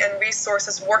 energy, and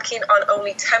resources working on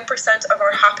only 10% of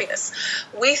our happiness.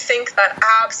 We think that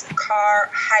abs, car,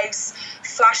 house,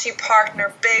 flashy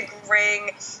partner, big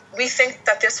ring, we think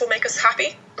that this will make us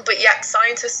happy. But yet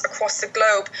scientists across the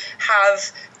globe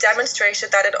have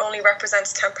demonstrated that it only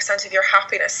represents 10% of your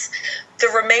happiness. The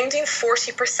remaining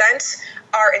 40%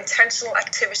 are intentional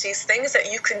activities, things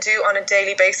that you can do on a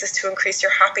daily basis to increase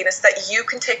your happiness, that you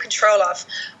can take control of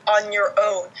on your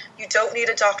own. You don't need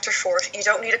a doctor for it. You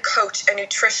don't need a coach, a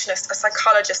nutritionist, a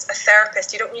psychologist, a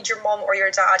therapist. You don't need your mom or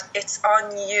your dad. It's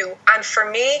on you. And for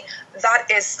me, that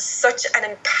is such an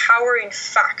empowering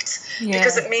fact,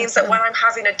 because it means that when I'm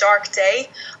having a dark day,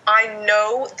 I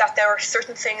know that there are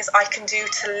certain things I can do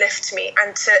to lift me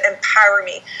and to empower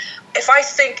me. If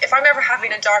I'm ever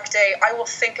having a dark day, I will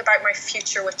think about my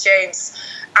future with James,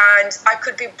 and I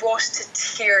could be brought to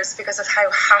tears because of how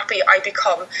happy I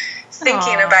become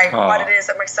thinking about what it is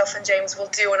that myself and James will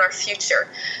do in our future.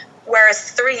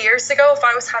 Whereas 3 years ago, if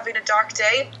I was having a dark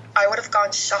day, I would have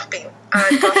gone shopping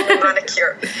and gotten a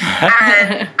manicure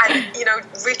and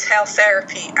retail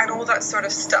therapy and all that sort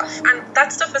of stuff. And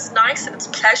that stuff is nice and it's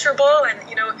pleasurable, and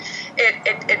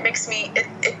it makes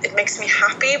me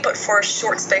happy, but for a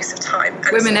short space of time.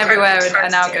 And women everywhere are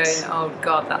now going, oh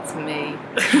God, that's me.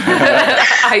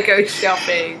 I go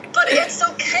shopping. But it's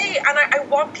okay, and I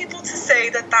want people to say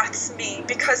that that's me,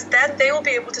 because then they will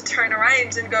be able to turn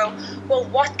around and go, well,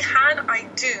 what can I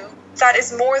do that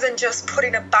is more than just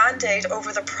putting a band-aid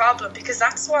over the problem? Because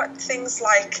that's what things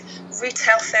like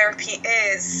retail therapy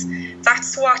is.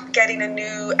 That's what getting a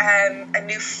new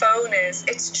phone is.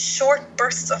 It's short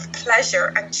bursts of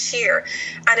pleasure and cheer,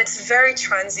 and it's very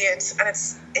transient, and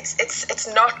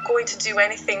it's not going to do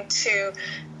anything to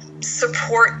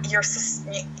support you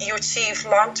achieve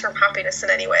long-term happiness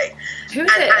in any way. Who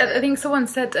is it? I think someone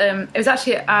said it was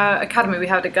actually at our academy. We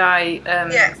had a guy,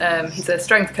 he's a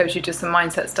strength coach who does some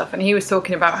mindset stuff, and he was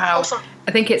talking about how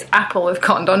I think it's Apple have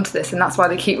cottoned onto this, and that's why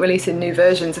they keep releasing new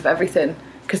versions of everything,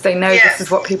 because they know this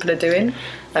is what people are doing.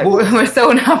 Like, we're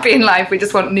so unhappy in life, we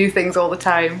just want new things all the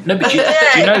time. No, but do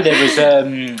you know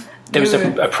there was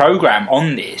a program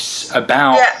on this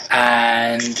about,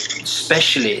 and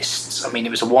specialists, I mean, it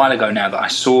was a while ago now that I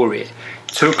saw it,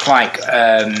 took like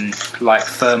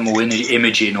thermal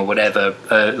imaging or whatever,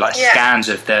 scans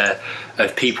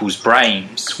of people's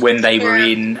brains when they were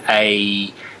in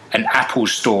an Apple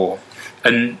store.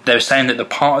 And they were saying that the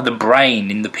part of the brain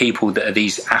in the people that are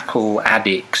these Apple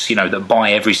addicts, that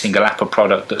buy every single Apple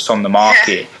product that's on the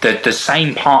market, the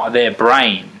same part of their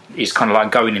brain is kind of like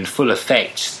going in full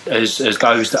effect as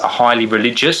those that are highly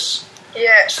religious.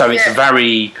 Yeah. So it's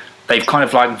they've kind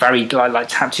of very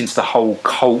tapped into the whole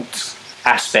cult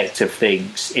aspect of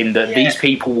things, in that these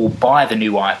people will buy the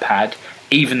new iPad,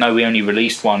 even though we only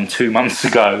released one 2 months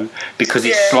ago, because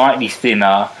it's slightly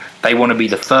thinner. They want to be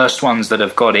the first ones that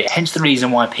have got it. Hence the reason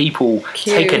why people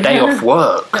take a day off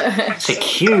work to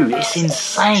queue. It's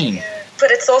insane.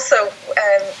 But it's also,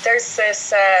 there's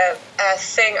this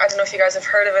thing, I don't know if you guys have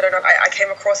heard of it or not, I came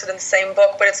across it in the same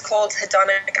book, but it's called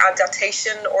hedonic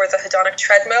adaptation, or the hedonic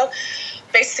treadmill.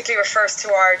 Basically refers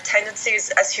to our tendencies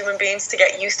as human beings to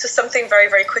get used to something very,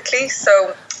 very quickly.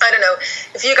 So, I don't know,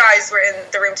 if you guys were in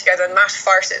the room together and Matt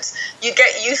farted, you'd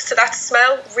get used to that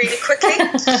smell really quickly.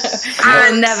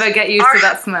 I'll never get used to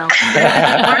that smell.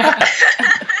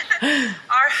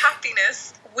 Our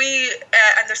happiness,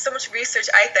 and there's so much research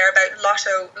out there about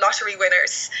lottery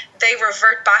winners, they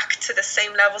revert back to the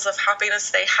same levels of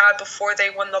happiness they had before they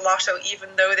won the lotto, even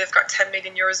though they've got 10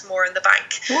 million euros more in the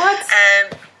bank. What?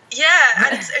 And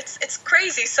it's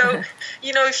crazy. So,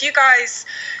 if you guys,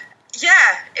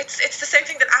 it's the same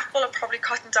thing that Apple have probably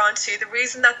cottoned on to. The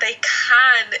reason that they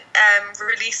can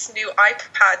release new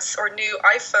iPads or new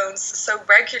iPhones so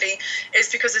regularly is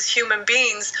because as human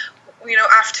beings,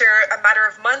 after a matter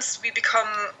of months,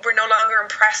 we're no longer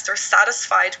impressed or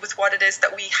satisfied with what it is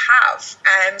that we have.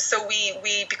 So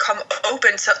we become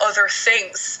open to other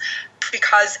things,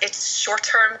 because it's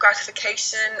short-term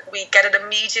gratification. We get it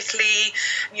immediately.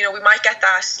 We might get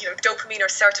that, dopamine or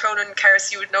serotonin.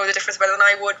 Karis, you would know the difference better than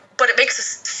I would. But it makes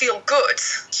us feel good.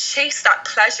 Chase that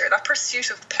pleasure. That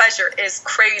pursuit of pleasure is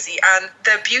crazy. And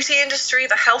the beauty industry,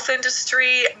 the health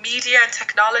industry, media and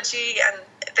technology, and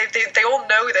they all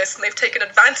know this, and they've taken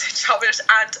advantage of it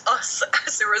and us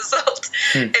as a result.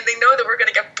 And they know that we're going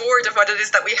to get bored of what it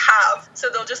is that we have, so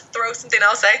they'll just throw something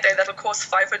else out there that'll cost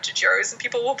 500 euros and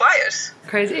people will buy it.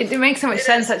 Crazy. It makes so much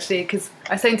sense, actually, because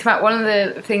I was saying to Matt, one of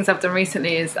the things I've done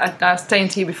recently is, I was saying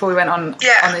to you before we went on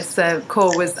this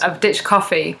call, was I've ditched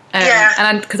coffee,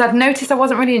 and because I've noticed I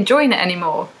wasn't really enjoying it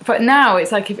anymore. But now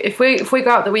it's like, if we go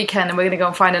out the weekend and we're going to go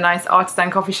and find a nice artisan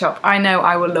coffee shop, I know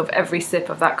I will love every sip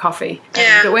of that coffee.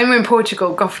 But when we're in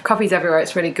Portugal, coffee's everywhere.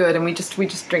 It's really good, and we just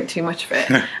drink too much of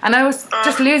it. And I was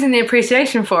just losing the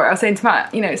appreciation for it. I was saying to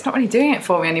Matt, it's not really doing it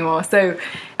for me anymore. So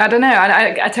I don't know.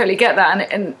 I totally get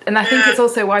that, and I think it's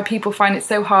also why people find it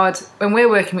so hard when we're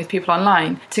working with people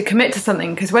online to commit to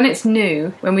something, because when it's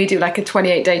new, when we do like a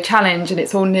 28-day challenge and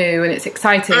it's all new and it's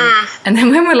exciting, and then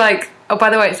when we're like, oh, by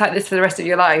the way, it's like this for the rest of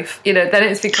your life, then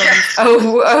it's become,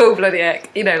 oh, bloody heck,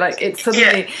 like it's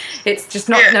suddenly, it's just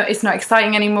not, no, it's not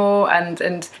exciting anymore.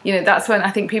 And that's when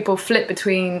I think people flip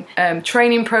between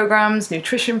training programs,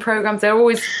 nutrition programs. They're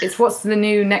always, it's what's the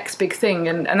new next big thing.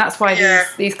 And that's why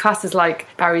these classes like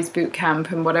Barry's Boot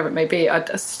Camp and whatever it may be are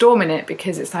storming it,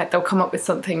 because it's like they'll come up with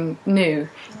something new.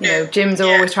 Gyms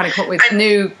are always trying to come up with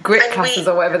new grit classes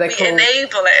or whatever they're called. We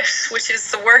enable it, which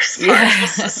is the worst part.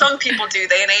 Some people do,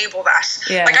 they enable that. that.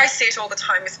 Yeah. Like I see it all the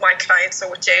time with my clients or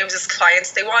with James's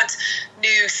clients. They want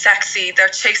new, sexy, they're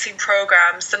chasing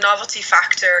programs. The novelty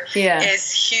factor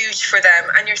is huge for them.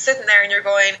 And you're sitting there and you're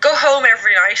going, go home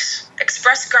every night,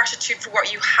 express gratitude for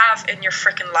what you have in your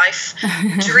freaking life,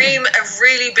 dream a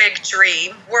really big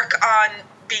dream, work on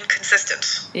being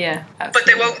consistent. Yeah, absolutely. But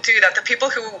they won't do that. The people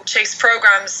who chase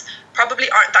programs probably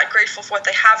aren't that grateful for what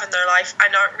they have in their life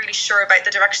and aren't really sure about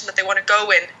the direction that they want to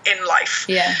go in life.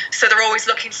 Yeah. So they're always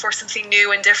looking for something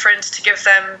new and different to give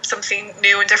them something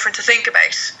new and different to think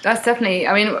about. That's definitely,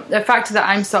 I mean, the factor that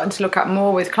I'm starting to look at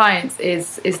more with clients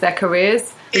is their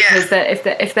careers. Because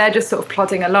if they're just sort of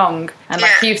plodding along, and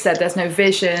like you've said, there's no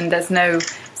vision, there's no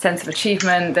sense of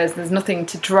achievement, there's nothing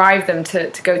to drive them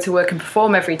to go to work and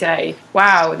perform every day.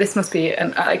 Wow, this must be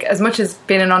like, as much as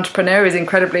being an entrepreneur is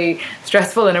incredibly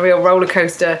stressful and a real roller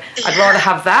coaster, I'd rather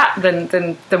have that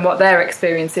than what they're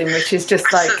experiencing, which is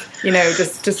just like, you know,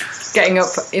 just getting up,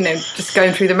 you know, just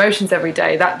going through the motions every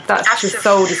day. That's just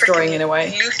soul destroying in a way.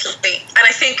 Absolutely. And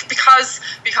I think because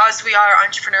we are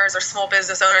entrepreneurs or small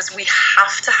business owners, we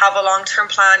have to have a long-term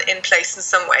plan in place in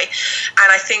some way.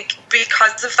 And I think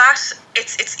because of that,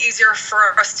 it's easier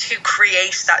for us to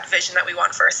create that vision that we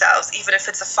want for ourselves, even if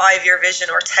it's a 5-year vision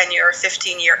or 10-year or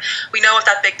 15-year. We know what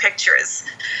that big picture is.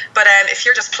 But if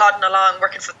you're just plodding along,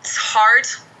 working for, it's hard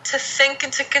to think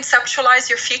and to conceptualize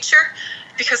your future,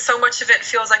 because so much of it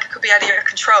feels like it could be out of your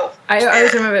control. I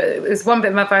always remember, there's one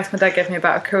bit of advice my dad gave me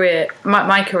about a career.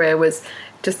 My career was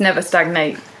just never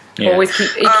stagnate. Yeah. Always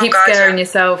keep scaring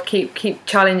yourself, keep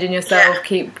challenging yourself,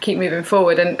 keep moving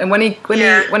forward. And when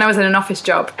I was in an office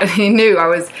job and he knew I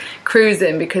was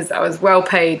cruising because I was well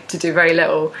paid to do very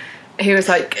little, he was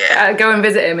like, I'd go and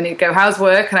visit him and he'd go, how's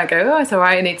work? And I'd go, oh, it's all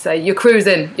right. And he'd say, you're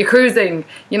cruising,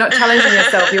 you're not challenging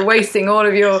yourself, you're wasting all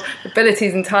of your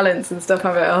abilities and talents and stuff.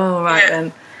 I'm like, oh, right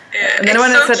then. Yeah, and then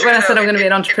when I said I'm going to be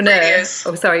an entrepreneur, when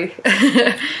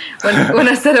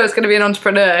I said I was going to be an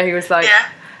entrepreneur, he was like,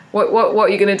 What are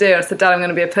you going to do? I said, Dad, I'm going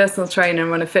to be a personal trainer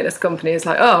and run a fitness company. He's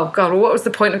like, oh, God, well, what was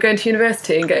the point of going to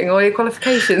university and getting all your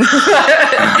qualifications?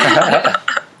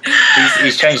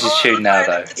 he's changed his tune now,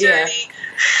 though. Yeah.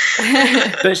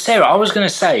 But Sarah, I was going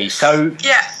to say, so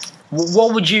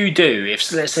what would you do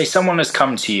if, let's say, someone has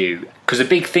come to you? Because a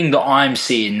big thing that I'm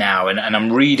seeing now, and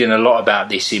I'm reading a lot about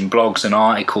this in blogs and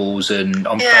articles and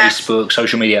on Facebook,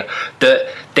 social media,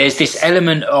 that there's this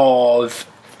element of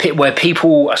where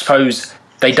people, I suppose,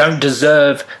 they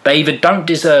either don't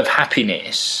deserve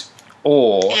happiness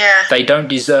or they don't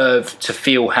deserve to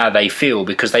feel how they feel,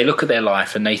 because they look at their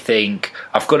life and they think,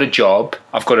 I've got a job,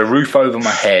 I've got a roof over my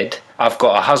head, I've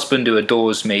got a husband who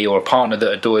adores me or a partner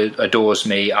that adores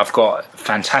me, I've got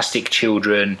fantastic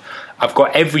children, I've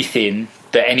got everything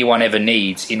that anyone ever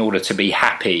needs in order to be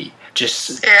happy.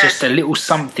 Just a little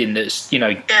something that's, you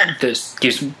know,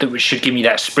 that should give me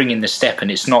that spring in the step, and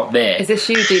it's not there. Is this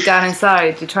you deep down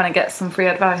inside? You're trying to get some free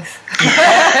advice?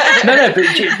 No, but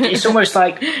it's almost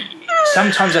like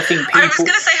sometimes I think people... I was going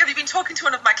to say, have you been talking to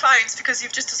one of my clients, because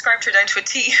you've just described her down to a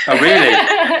T? Oh, really?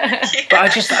 But I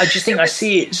just think I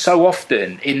see it so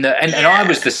often in the, and I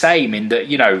was the same in that,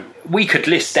 you know, we could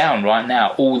list down right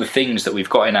now all the things that we've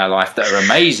got in our life that are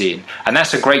amazing, and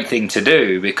that's a great thing to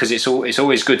do, because it's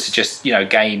always good to just, you know,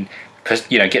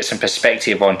 get some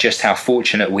perspective on just how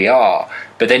fortunate we are.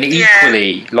 But then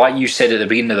equally, like you said at the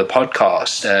beginning of the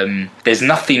podcast, there's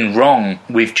nothing wrong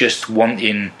with just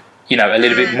wanting, you know, a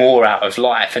little bit more out of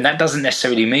life, and that doesn't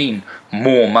necessarily mean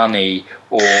more money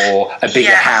or a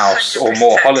bigger house or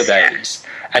more holidays.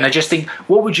 And I just think,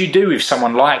 what would you do with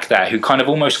someone like that who kind of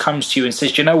almost comes to you and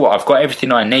says, you know what, I've got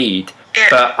everything I need,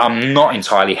 but I'm not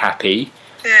entirely happy?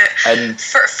 And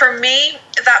for me,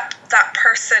 that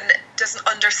person doesn't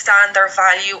understand their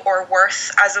value or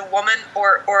worth as a woman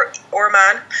or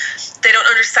man. They don't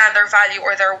understand their value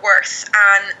or their worth,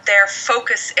 and their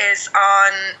focus is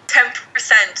on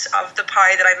 10% of the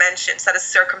pie that I mentioned, that is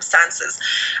circumstances.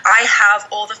 I have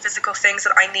all the physical things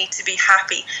that I need to be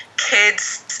happy: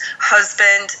 kids,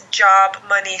 husband, job,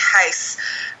 money, house.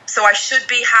 So I should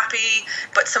be happy,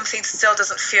 but something still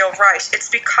doesn't feel right. It's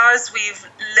because we've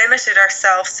limited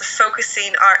ourselves to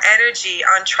focusing our energy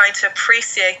on trying to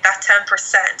appreciate that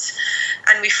 10%.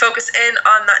 And we focus in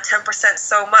on that 10%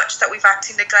 so much that we've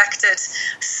actually neglected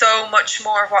so much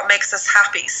more of what makes us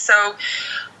happy. So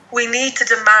we need to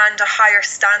demand a higher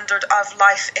standard of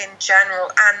life in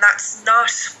general, and that's not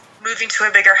moving to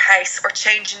a bigger house or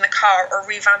changing the car or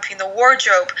revamping the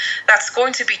wardrobe. That's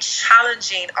going to be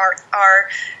challenging our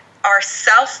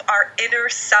ourself, our inner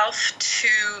self, to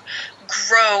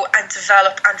grow and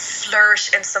develop and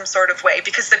flourish in some sort of way.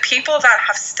 Because the people that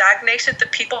have stagnated, the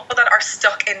people that are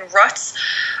stuck in ruts,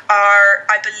 are,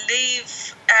 I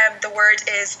believe, the word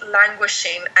is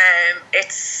languishing.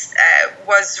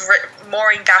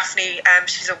 Maureen Gaffney,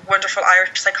 she's a wonderful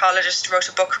Irish psychologist, wrote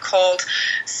a book called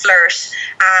Flourish,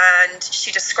 and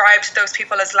she described those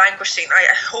people as languishing. I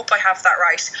hope I have that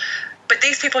right. But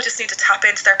these people just need to tap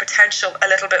into their potential a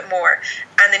little bit more,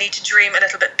 and they need to dream a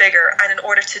little bit bigger. And in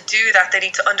order to do that, they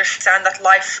need to understand that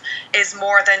life is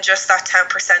more than just that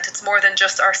 10%. It's more than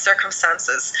just our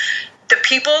circumstances. The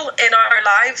people in our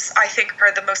lives, I think,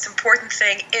 are the most important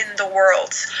thing in the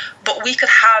world. But we could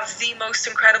have the most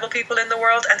incredible people in the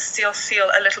world and still feel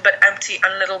a little bit empty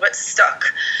and a little bit stuck.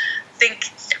 I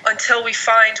think until we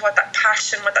find what that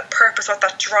passion, what that purpose, what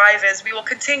that drive is, we will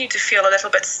continue to feel a little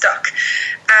bit stuck,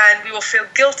 and we will feel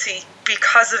guilty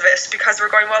because of it, because we're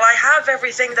going, well, I have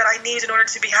everything that I need in order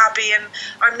to be happy, and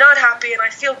I'm not happy, and I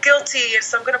feel guilty, and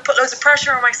so I'm going to put loads of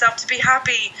pressure on myself to be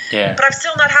happy, but I'm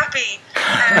still not happy.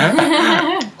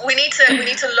 We need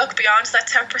to look beyond that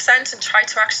 10% and try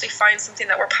to actually find something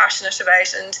that we're passionate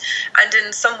about, and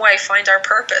in some way find our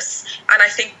purpose. And I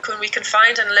think when we can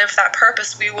find and live that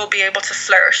purpose, we will be able to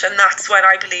flourish, and that's when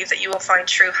I believe that you will find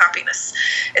true happiness.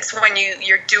 It's when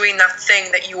you're doing that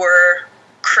thing that you were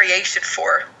created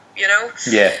for, you know?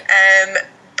 Yeah.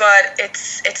 But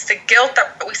it's the guilt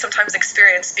that we sometimes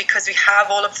experience because we have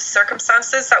all of the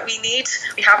circumstances that we need.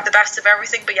 We have the best of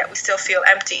everything, but yet we still feel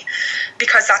empty,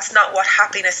 because that's not what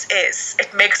happiness is.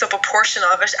 It makes up a portion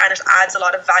of it, and it adds a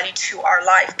lot of value to our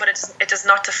life, but it does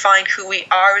not define who we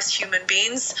are as human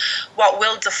beings. What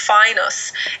will define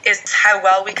us is how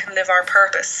well we can live our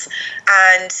purpose.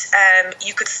 And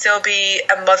you could still be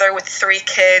a mother with 3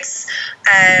 kids,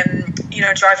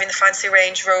 driving the fancy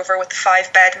Range Rover with the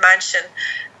 5-bed mansion,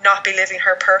 not be living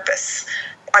her purpose.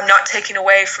 I'm not taking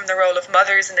away from the role of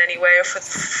mothers in any way, or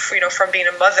from being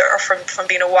a mother, or from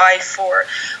being a wife, or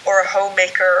a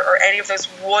homemaker, or any of those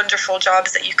wonderful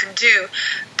jobs that you can do.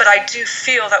 But I do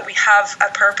feel that we have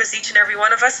a purpose, each and every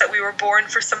one of us, that we were born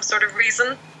for some sort of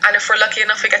reason. And if we're lucky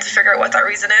enough, we get to figure out what that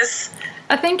reason is.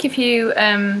 I think if you,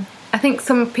 I think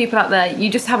some people out there,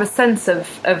 you just have a sense of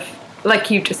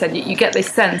like you just said, you get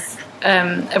this sense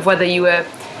of whether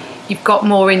you've got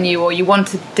more in you, or you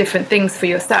wanted different things for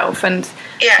yourself. And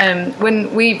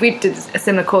when we did a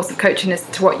similar course of coaching as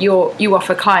to what you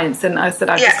offer clients, and I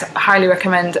said I just highly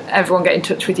recommend everyone get in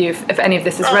touch with you if any of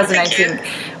this is resonating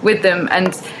with them.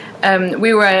 And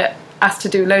we were asked to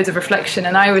do loads of reflection,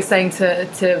 and I was saying to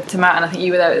Matt, and I think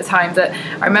you were there at the time, that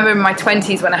I remember in my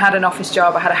 20s when I had an office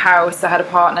job, I had a house, I had a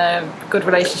partner, good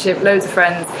relationship, loads of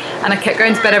friends, and I kept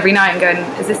going to bed every night and going,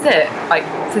 is this it? Like,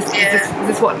 is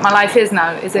this what my life is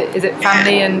now? Is it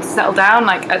family and settle down?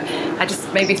 Like, I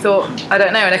just maybe thought, I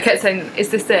don't know, and I kept saying, is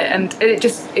this it? And it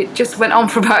just went on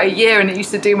for about a year, and it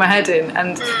used to do my head in,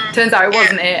 and turns out it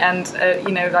wasn't it, and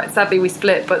sadly we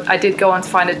split, but I did go on to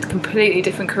find a completely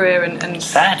different career, and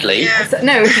sadly.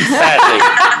 No. Sadly.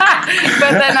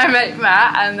 But then I met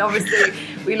Matt, and obviously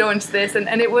we launched this,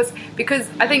 and it was because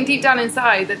I think deep down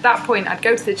inside at that point I'd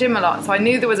go to the gym a lot, so I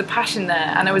knew there was a passion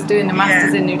there, and I was doing the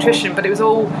masters in nutrition, but it was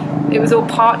all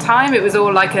part-time, it was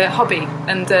all like a hobby,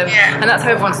 and that's how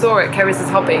everyone saw it, Kerry's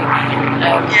hobby. But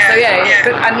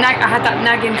I had that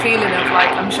nagging feeling of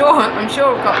like, I'm sure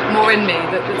I've got more in me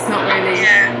that's not really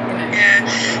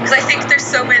because I think there's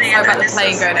so many. Sorry about the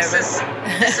plane going over.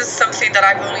 This is something that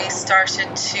I've only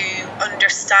started to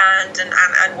understand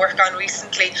and work on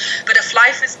recently. But if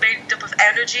life is made up of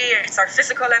energy, it's our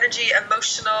physical energy,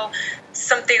 emotional,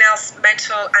 something else,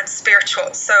 mental and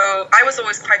spiritual. So I was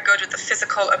always quite good with the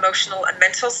physical, emotional and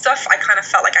mental stuff. I kind of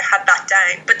felt like I had that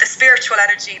down. But the spiritual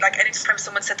energy, like anytime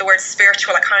someone said the word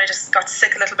spiritual, I kind of just got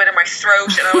sick a little bit in my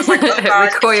throat, and I was like, oh God,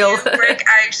 if you break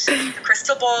out the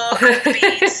crystal ball and the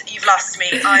beads, you've lost me.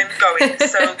 I'm going.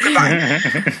 So goodbye.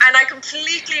 And I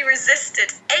completely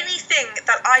resisted anything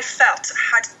that I felt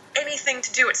had anything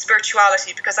to do with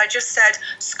spirituality, because I just said,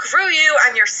 screw you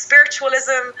and your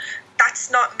spiritualism.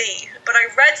 That's not me. But I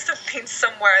read something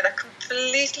somewhere that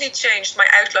completely changed my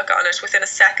outlook on it within a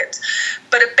second.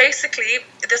 But it basically,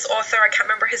 this author, I can't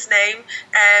remember his name,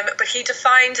 but he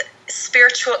defined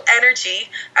spiritual energy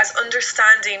as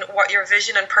understanding what your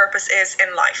vision and purpose is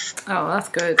in life. Oh, that's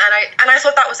good. And I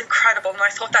thought that was incredible, and I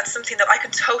thought that's something that I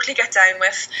could totally get down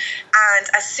with. And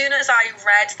as soon as I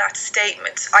read that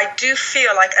statement, I do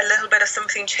feel like a little bit of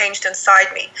something changed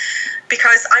inside me,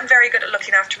 because I'm very good at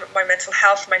looking after my mental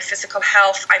health, my physical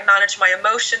health. I manage my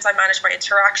emotions, I manage my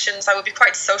interactions. I would be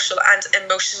quite social and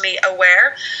emotionally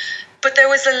aware. but there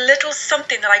was a little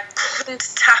something that I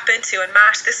couldn't tap into. And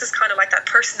Matt, this is kind of like that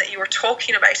person that you were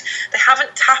talking about. They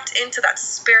haven't tapped into that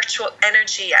spiritual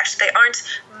energy yet. They aren't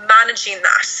managing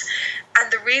that.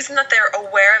 And the reason that they're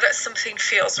aware that something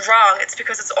feels wrong, it's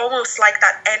because it's almost like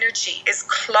that energy is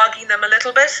clogging them a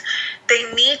little bit.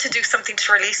 They need to do something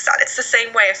to release that. It's the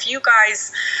same way if you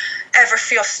guys ever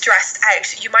feel stressed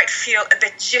out, you might feel a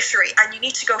bit jittery and you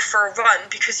need to go for a run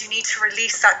because you need to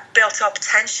release that built up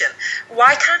tension.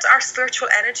 Why can't our spiritual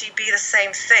energy be the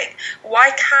same thing?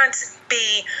 Why can't it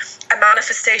be a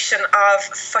manifestation of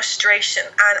frustration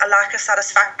and a lack of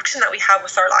satisfaction that we have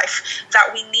with our life that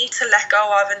we need to let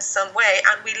go of in some way?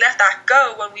 And we let that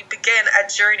go when we begin a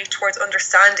journey towards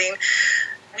understanding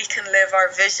we can live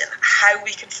our vision, how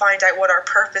we can find out what our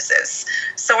purpose is.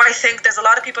 So I think there's a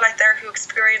lot of people out there who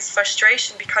experience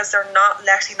frustration because they're not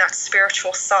letting that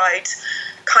spiritual side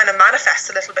kind of manifest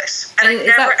a little bit. And I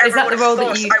never ever would have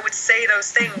thought I would say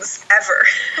those things ever.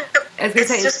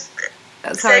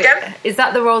 Is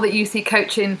that the role that you see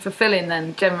coaching fulfilling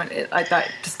then, generally, like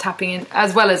that, just tapping in,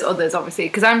 as well as others, obviously?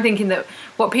 Because I'm thinking that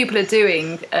what people are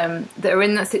doing that are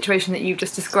in that situation that you've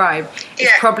just described is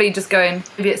probably just going,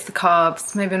 maybe it's the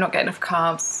carbs, maybe I'm not getting enough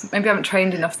carbs, maybe I haven't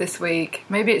trained enough this week,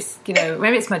 maybe it's,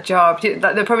 maybe it's my job. Like,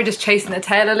 they're probably just chasing their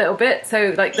tail a little bit.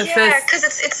 So like the first, because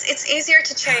it's easier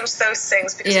to change those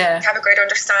things because we have a greater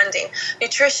understanding.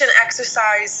 Nutrition,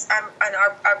 exercise, and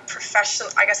our profession,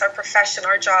 I guess our profession,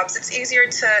 our jobs, it's easier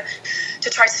to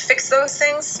try to fix those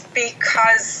things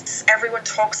because everyone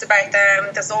talks about them.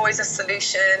 There's always a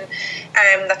solution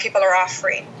that people are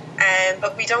offering,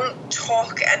 but we don't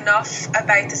talk enough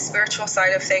about the spiritual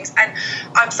side of things. And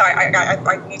I'm sorry,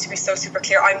 I need to be so super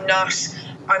clear. I'm not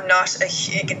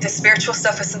the spiritual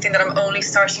stuff is something that I'm only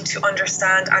starting to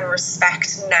understand and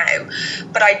respect now.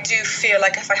 But I do feel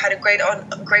like if I had a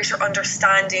greater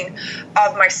understanding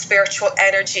of my spiritual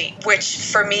energy, which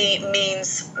for me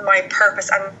means my purpose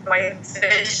and my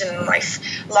vision in life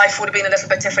would have been a little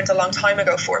bit different a long time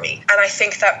ago for me. And I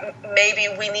think that maybe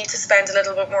we need to spend a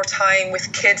little bit more time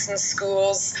with kids in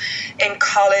schools, in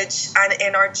college, and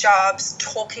in our jobs,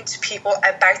 talking to people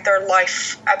about their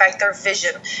life, about their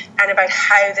vision, and about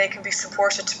how they can be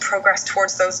supported to progress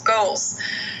towards those goals.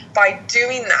 By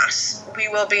doing that, we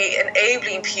will be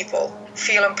enabling people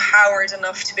feel empowered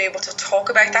enough to be able to talk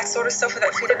about that sort of stuff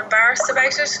without feeling embarrassed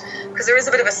about it, because there is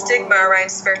a bit of a stigma around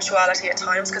spirituality at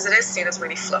times because it is seen as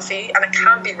really fluffy, and it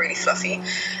can be really fluffy,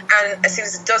 and as soon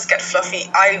as it does get fluffy,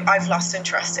 I've lost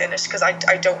interest in it because I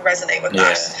don't resonate with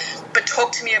that. But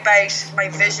talk to me about my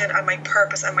vision and my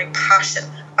purpose and my passion.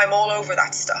 I'm all over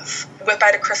that stuff. Whip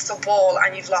out a crystal ball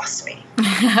and you've lost me.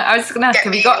 I was just going to ask,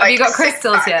 have you got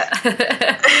crystals yet?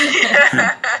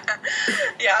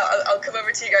 I'll come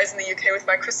over to you guys in the UK with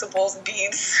my crystal balls and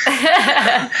beads.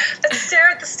 Let's stare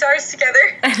at the stars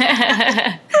together.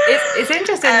 It's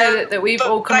interesting that we've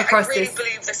all come across this. I really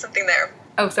believe there's something there.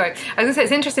 Oh, sorry. I was going to say,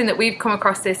 it's interesting that we've come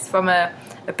across this from a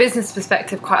business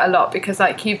perspective quite a lot, because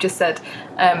like you've just said,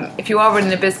 if you are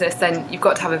running a business, then you've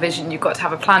got to have a vision, you've got to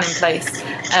have a plan in place.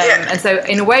 And so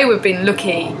in a way we've been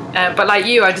lucky. But like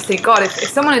you, I just think, God, if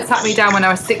someone had sat me down when I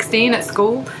was 16 at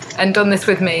school and done this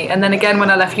with me, and then again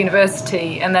when I left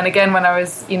university, and then again when I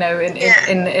was, in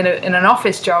an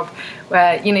office job,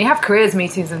 where, you have careers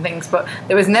meetings and things, but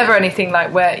there was never anything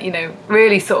like where,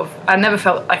 really sort of, I never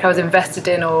felt like I was invested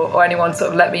in or anyone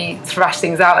sort of let me thrash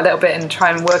things out a little bit and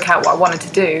try and work out what I wanted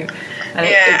to do. And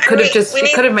it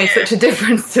could have made such a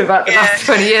difference to about the last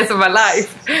 20 years of my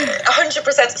life.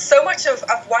 100%. So much of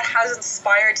what has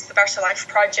inspired the Better Life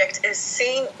Project is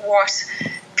seeing what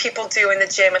people do in the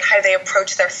gym and how they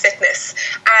approach their fitness.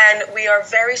 And we are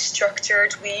very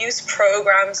structured. We use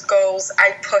programs, goals,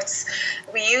 outputs.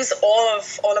 We use all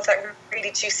of that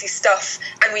really juicy stuff,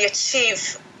 and we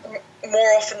achieve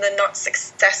more often than not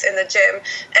success in the gym.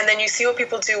 And then you see what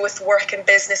people do with work and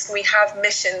business. We have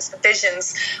missions,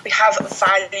 visions, we have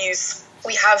values,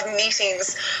 we have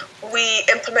meetings, we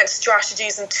implement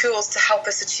strategies and tools to help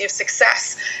us achieve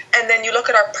success. And then you look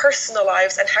at our personal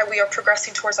lives and how we are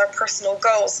progressing towards our personal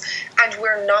goals, and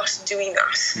we're not doing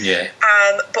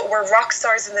that. But we're rock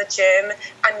stars in the gym,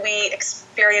 and we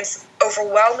experience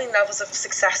overwhelming levels of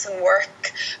success and work,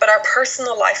 but our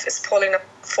personal life is falling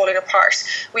apart.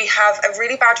 We have a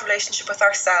really bad relationship with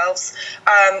ourselves.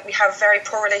 We have very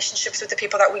poor relationships with the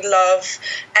people that we love.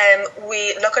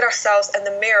 We look at ourselves in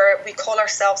the mirror. We call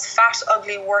ourselves fat,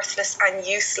 ugly, worthless, and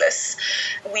useless.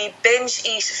 We binge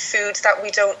eat foods that we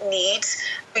don't need.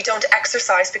 We don't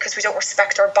exercise because we don't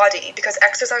respect our body, because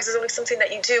exercise is only something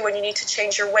that you do when you need to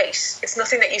change your weight. It's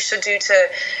nothing that you should do to,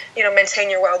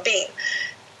 maintain your well-being.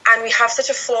 And we have such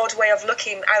a flawed way of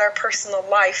looking at our personal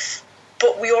life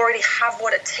but we already have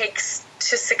what it takes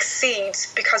to succeed,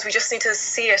 because we just need to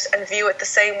see it and view it the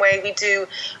same way we do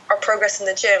our progress in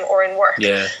the gym or in work.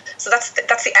 Yeah. So that's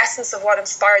the essence of what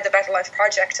inspired the Better Life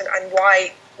Project, and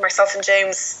why myself and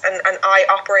James and I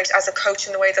operate as a coach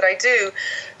in the way that I do,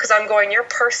 because I'm going, your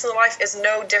personal life is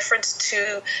no different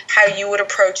to how you would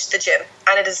approach the gym,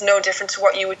 and it is no different to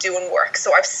what you would do in work.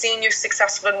 So I've seen you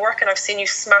successful in work, and I've seen you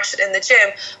smash it in the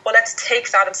gym. Well, let's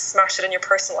take that and smash it in your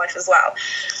personal life as well.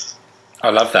 I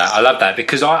love that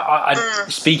because I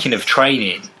speaking of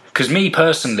training, because me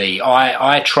personally,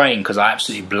 I train because I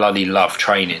absolutely bloody love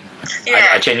training. Yeah.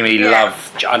 I genuinely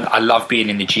I love being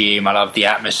in the gym. I love the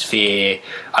atmosphere.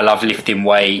 I love lifting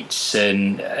weights,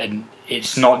 and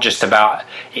it's not just about.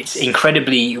 It's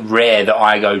incredibly rare that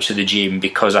I go to the gym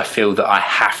because I feel that I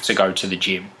have to go to the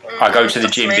gym. I go to the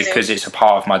gym because it's a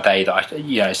part of my day that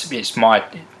it's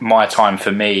my time for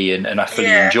me, and I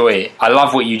fully enjoy it. I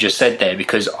love what you just said there,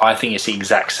 because I think it's the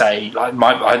exact same. I'm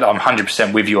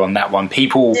 100% with you on that one.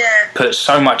 People put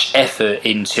so much effort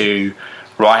into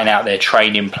writing out their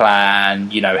training plan,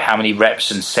 how many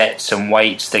reps and sets and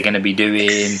weights they're going to be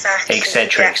doing,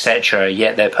 etc., etc.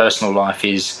 Yet their personal life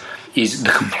is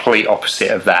the complete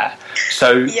opposite of that.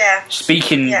 So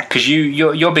speaking, because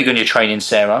you're big on your training,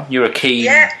 Sarah. You're a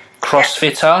keen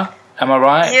CrossFitter, am I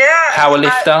right? Yeah. Power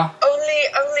lifter?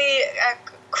 Only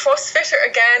CrossFitter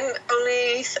again,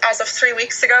 only as of 3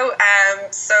 weeks ago.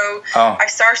 I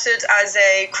started as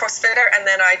a CrossFitter, and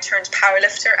then I turned power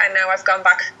lifter, and now I've gone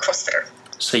back CrossFitter.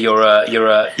 So you're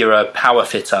a power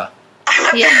fitter.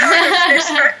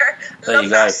 There you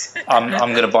go.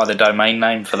 I'm going to buy the domain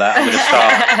name for that. I'm going to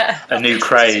start a new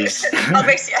craze. I'll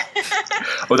base you.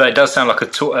 Although it does sound like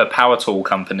a power tool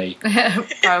company.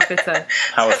 Power fitter.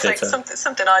 Power fitter. Like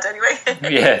something odd, anyway.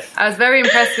 Yeah. I was very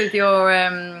impressed with your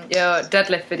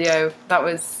deadlift video that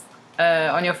was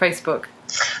on your Facebook.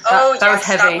 That was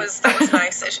heavy. That was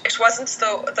nice. It wasn't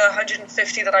the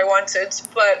 150 that I wanted,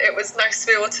 but it was nice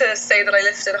to be able to say that I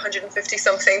lifted 150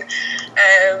 something.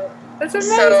 That's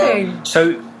amazing.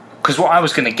 So, because what I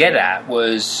was going to get at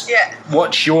was,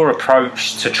 what's your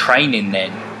approach to training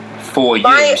then for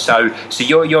you? So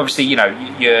you're obviously,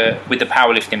 you're with the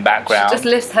powerlifting background. Just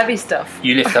lift heavy stuff.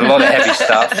 You lift a lot of heavy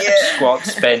stuff: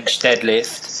 squats, bench,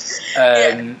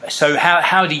 deadlift. So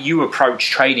how do you approach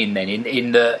training then?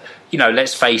 In the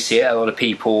let's face it, a lot of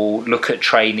people look at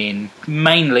training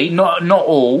mainly, not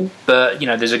all, but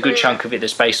there's a good chunk of it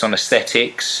that's based on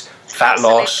aesthetics, fat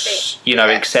loss,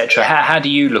 etc. How do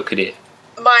you look at it?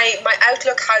 My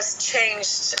outlook has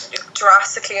changed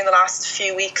drastically in the last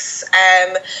few weeks.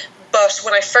 But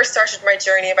when I first started my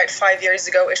journey about 5 years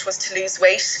ago, it was to lose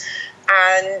weight,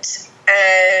 and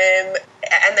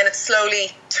then it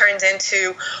slowly turned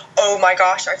into, oh my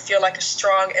gosh, I feel like a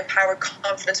strong, empowered,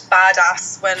 confident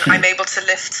badass when I'm able to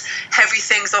lift heavy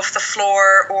things off the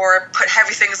floor, or put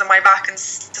heavy things on my back and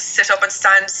to sit up and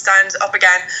stand up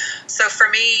again. So for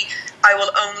me,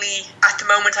 at the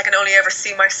moment, I can only ever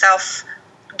see myself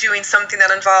doing something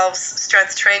that involves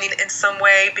strength training in some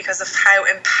way, because of how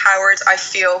empowered I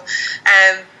feel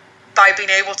by being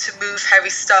able to move heavy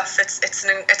stuff. It's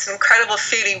an incredible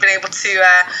feeling being able to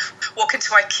walk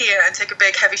into IKEA and take a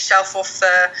big heavy shelf off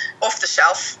the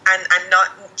shelf and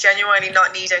genuinely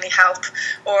not need any help,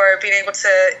 or being able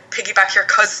to piggyback your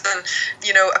cousin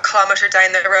a kilometre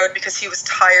down the road because he was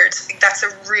tired. That's a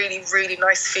really, really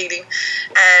nice feeling.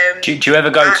 Do you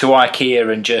ever go to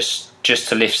IKEA and just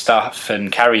to lift stuff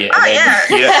and carry it, and then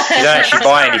you don't actually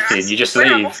buy anything, you just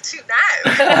leave? I'm off to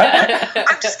now.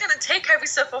 I'm just going to take heavy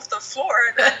stuff off the floor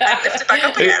and lift it back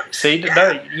up again. See,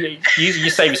 no, you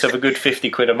save yourself a good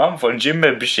 50 quid a month on gym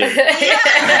membership.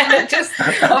 Just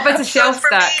offer to shelf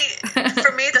stack.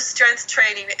 For me, the strength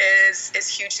training is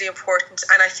hugely important,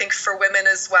 and I think for women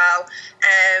as well.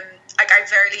 I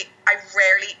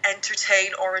rarely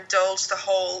entertain or indulge the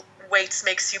whole weights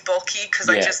makes you bulky, because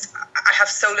I have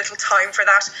so little time for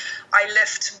that. I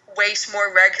lift weight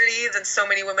more regularly than so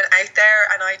many women out there,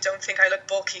 and I don't think I look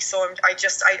bulky, so I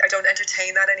don't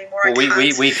entertain that anymore.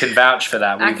 Well, we can vouch for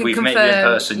that. We've met you in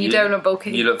person. You don't look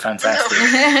bulky. You look fantastic.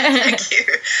 Thank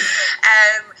you.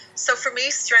 So for me,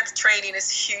 strength training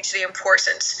is hugely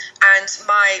important, and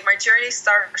my journey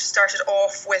started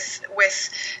off with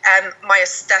my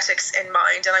aesthetics in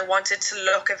mind, and I wanted to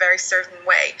look a very certain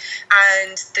way,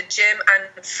 and the gym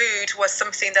and food was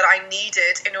something that I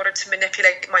needed in order to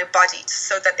manipulate my body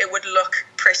so that it would look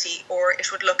pretty or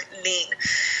it would look lean.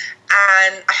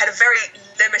 And I had a very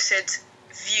limited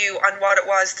view on what it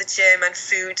was the gym and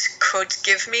food could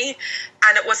give me.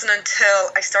 And it wasn't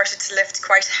until I started to lift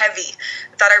quite heavy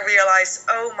that I realized,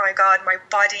 oh my God, my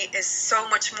body is so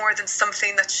much more than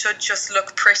something that should just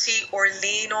look pretty or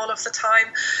lean all of the time.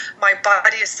 My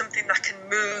body is something that can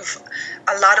move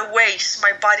a lot of weight.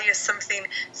 My body is something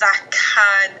that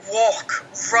can walk,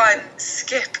 run,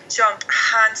 skip, jump,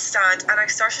 handstand. And I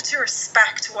started to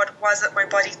respect what it was that my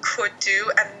body could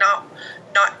do, and not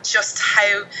just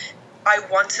how I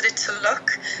wanted it to look.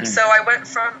 So I went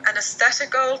from an aesthetic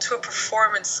goal to a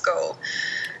performance goal.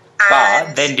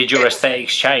 But then did your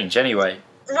aesthetics change anyway?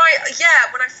 Right,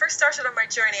 yeah. When I first started on my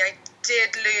journey, I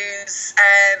did lose,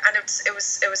 and it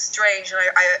was strange. And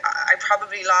I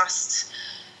probably lost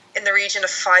in the region of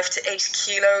 5 to 8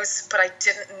 kilos, but I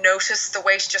didn't notice. The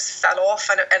weight just fell off,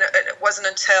 and it wasn't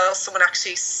until someone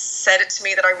actually said it to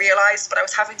me that I realised. But I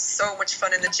was having so much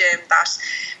fun in the gym that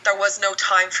there was no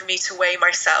time for me to weigh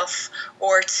myself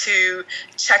or to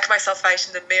check myself out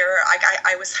in the mirror.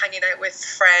 I was hanging out with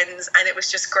friends, and it was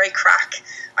just great crack.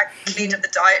 I cleaned up the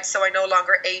diet, so I no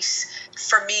longer ate.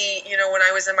 For me, when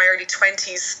I was in my early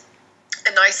 20s,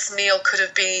 a nice meal could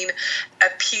have been a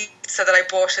pizza that I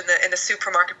bought in the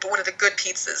supermarket, but one of the good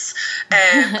pizzas,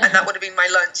 and that would have been my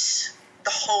lunch, the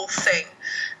whole thing.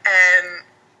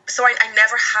 So I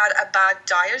never had a bad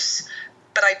diet,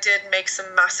 but I did make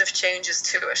some massive changes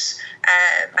to it,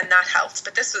 and that helped.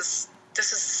 But this was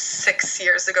 6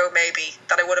 years ago maybe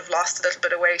that I would have lost a little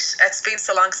bit of weight. It's been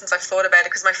so long since I've thought about it,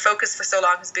 because my focus for so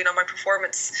long has been on my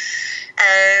performance.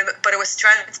 But it was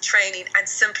strength training and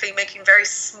simply making very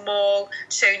small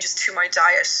changes to my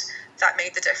diet that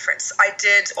made the difference. I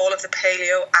did all of the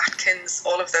paleo, Atkins,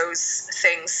 all of those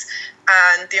things,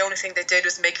 and the only thing they did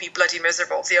was make me bloody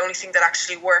miserable. The only thing that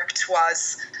actually worked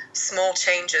was small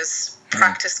changes,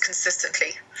 practiced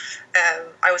consistently.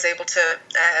 I was able to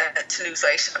lose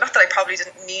weight. Not that I probably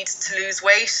didn't need to lose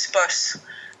weight, but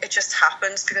it just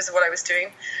happened because of what I was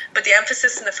doing. But the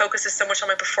emphasis and the focus is so much on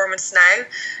my performance now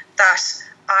that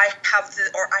I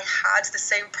had the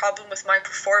same problem with my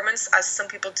performance as some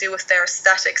people do with their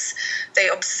aesthetics. They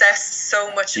obsess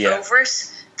so much over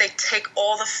it. They take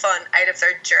all the fun out of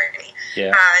their journey.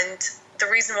 Yeah. And the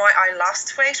reason why I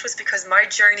lost weight was because my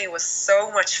journey was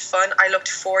so much fun. I looked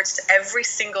forward to every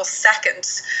single second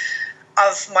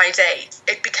of my day.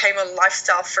 It became a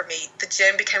lifestyle for me. The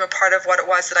gym became a part of what it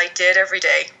was that I did every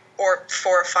day, or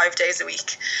 4 or 5 days a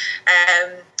week.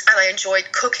 And I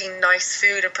enjoyed cooking nice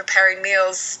food and preparing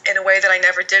meals in a way that I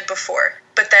never did before.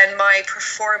 But then my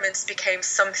performance became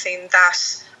something that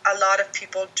a lot of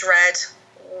people dread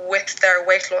with their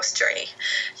weight loss journey.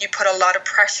 You put a lot of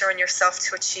pressure on yourself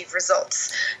to achieve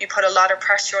results. You put a lot of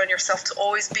pressure on yourself to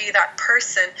always be that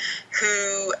person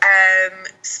who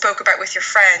spoke about with your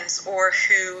friends, or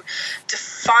who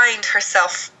defined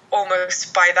herself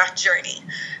almost by that journey.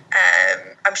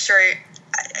 I'm sure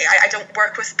I don't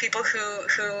work with people who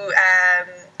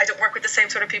I don't work with the same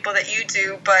sort of people that you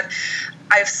do, but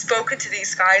I've spoken to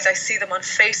these guys. I see them on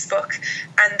Facebook,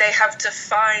 and they have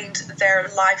defined their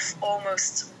life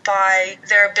almost by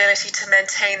their ability to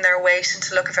maintain their weight and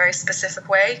to look a very specific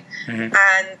way. Mm-hmm.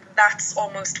 And that's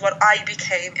almost what I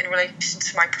became in relation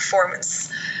to my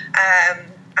performance.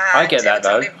 I get that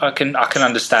though. I can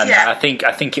understand that. I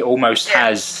think it almost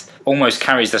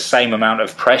carries the same amount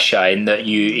of pressure, in that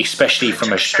you, especially from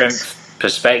 100%. A strength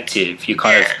perspective, you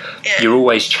you're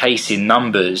always chasing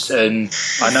numbers, and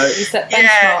I know you set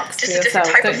benchmarks just a different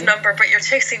type of number, but you're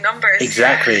chasing numbers.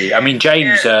 Exactly. I mean,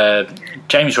 James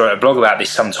wrote a blog about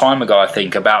this some time ago, I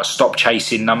think, about stop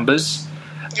chasing numbers.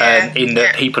 In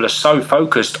that people are so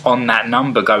focused on that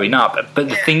number going up. But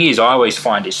the thing is, I always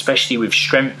find, especially with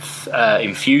strength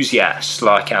enthusiasts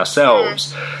like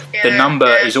ourselves, the number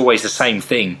is always the same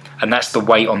thing, and that's the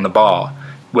weight on the bar,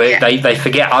 where they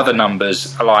forget other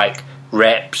numbers like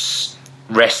reps,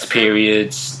 rest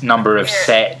periods, number of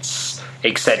sets,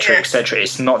 etc., etc.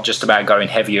 It's not just about going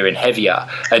heavier and heavier.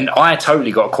 And I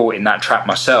totally got caught in that trap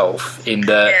myself, in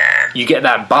that you get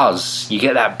that buzz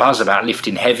about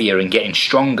lifting heavier and getting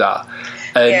stronger.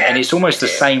 And it's almost the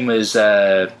same as,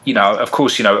 of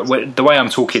course, the way I'm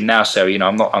talking now, Sarah,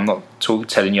 I'm not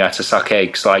telling you how to suck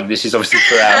eggs. Like, this is obviously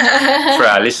for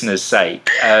our listeners' sake.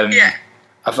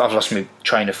 I've lost my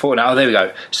train of thought now. Oh, there we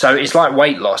go. So it's like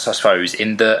weight loss, I suppose,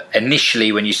 in that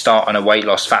initially when you start on a weight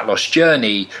loss, fat loss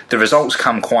journey, the results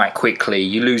come quite quickly.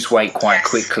 You lose weight quite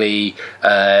quickly.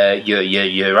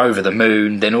 You're over the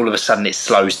moon. Then all of a sudden it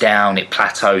slows down, it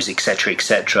plateaus,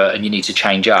 etc., and you need to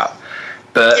change up.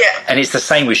 And it's the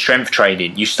same with strength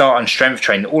training. You start on strength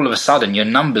training, all of a sudden your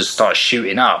numbers start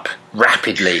shooting up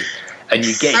rapidly, and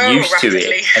you get used to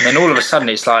it. And then all of a sudden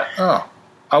it's like,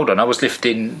 hold on, I was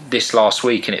lifting this last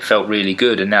week and it felt really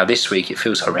good, and now this week it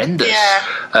feels horrendous.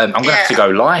 I'm going to have to go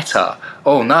lighter.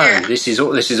 Oh no, this is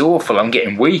awful. I'm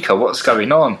getting weaker. What's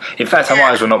going on? In fact, I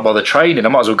might as well not bother training. I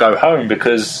might as well go home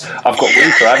because I've got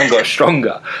weaker. I haven't got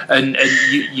stronger. And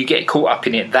you get caught up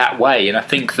in it that way. And I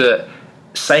think that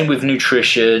same with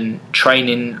nutrition,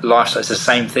 training, lifestyle. It's the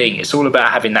same thing. It's all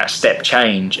about having that step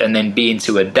change and then being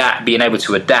able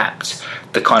to adapt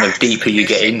the kind of deeper you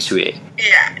get into it.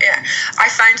 Yeah. I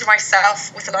find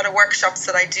myself with a lot of workshops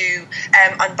that I do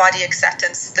on body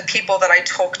acceptance, the people that I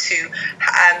talk to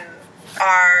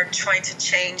are trying to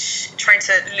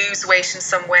lose weight in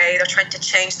some way. They're trying to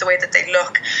change the way that they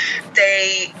look.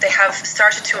 They have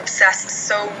started to obsess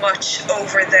so much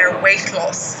over their weight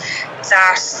loss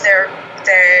that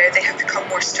they have become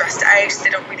more stressed out. They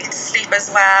don't really sleep as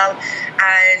well.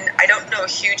 And I don't know a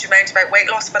huge amount about weight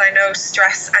loss, but I know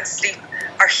stress and sleep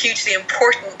are hugely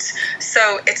important.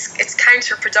 So it's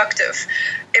counterproductive.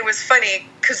 It was funny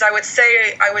because I would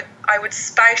say I would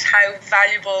spout how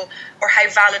valuable or how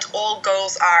valid all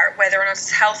goals are, whether or not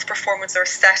it's health, performance, or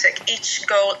aesthetic. Each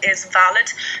goal is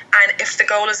valid, and if the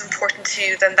goal is important to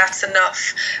you, then that's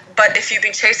enough. But if you've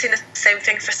been chasing the same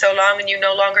thing for so long and you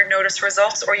no longer notice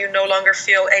results or you no longer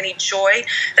feel any joy,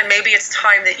 then maybe it's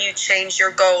time that you change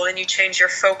your goal and you change your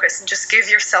focus and just give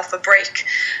yourself a break.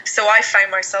 So I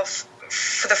found myself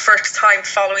for the first time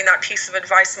following that piece of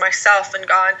advice myself and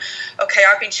gone, okay,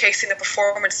 I've been chasing the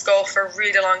performance goal for a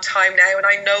really long time now and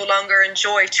I no longer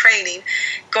enjoy training.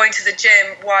 Going to the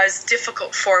gym was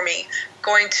difficult for me.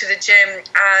 Going to the gym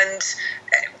and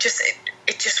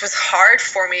it just was hard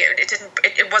for me.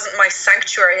 It wasn't my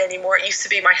sanctuary anymore. It used to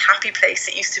be my happy place.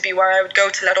 It used to be where I would go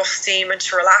to let off steam and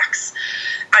to relax.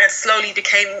 And it slowly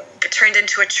turned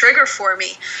into a trigger for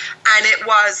me. And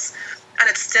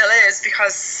it still is,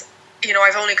 because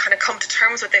I've only kind of come to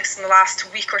terms with this in the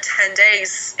last week or 10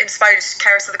 days, in spite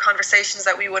of the conversations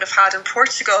that we would have had in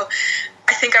Portugal.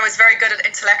 I think I was very good at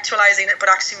intellectualizing it, but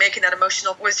actually making that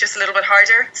emotional was just a little bit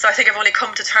harder. So I think I've only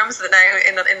come to terms with it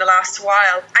now in the last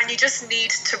while. And you just need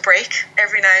to break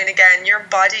every now and again. Your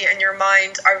body and your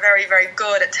mind are very, very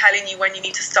good at telling you when you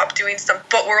need to stop doing something,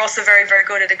 but we're also very, very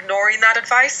good at ignoring that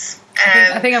advice.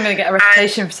 I think I'm going to get a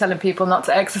reputation for telling people not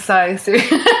to exercise. But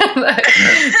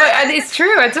it's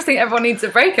true. I just think everyone needs a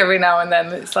break every now and then.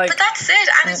 It's like, but that's it,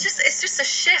 and it's just a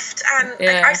shift. And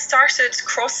I started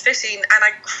CrossFitting, and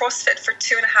I CrossFit for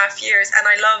 2.5 years, and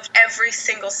I loved every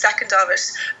single second of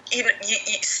it.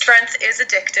 Strength is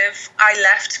addictive. I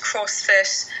left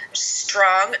CrossFit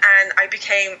strong, and I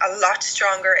became a lot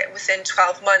stronger within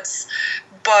 12 months.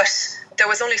 But there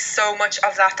was only so much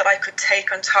of that I could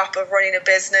take on top of running a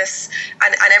business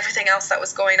and everything else that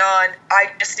was going on. I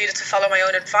just needed to follow my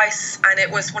own advice, and it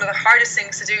was one of the hardest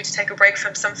things to do, to take a break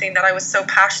from something that I was so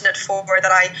passionate for,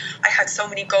 that I had so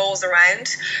many goals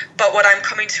around. But what I'm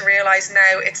coming to realize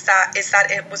now is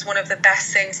that it was one of the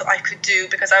best things that I could do,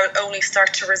 because I would only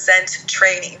start to resent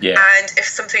training. And if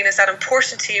something is that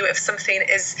important to you, if something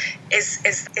is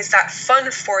that fun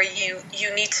for you,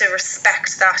 you need to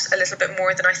respect that a little bit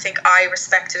more than I think I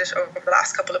respected it over the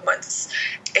last couple of months.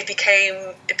 It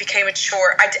became a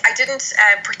chore. I didn't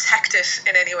protect it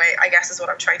in any way, I guess is what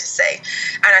I'm trying to say.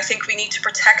 And I think we need to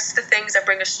protect the things that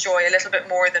bring us joy a little bit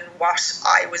more than what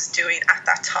I was doing at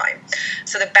that time.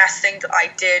 So the best thing that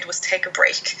I did was take a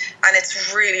break, and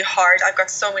it's really hard. I've got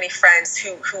so many friends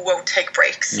who won't take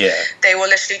breaks. They will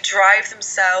literally drive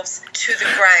themselves to the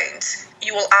ground.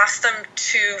 You will ask them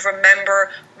to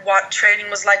remember what training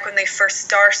was like when they first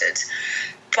started.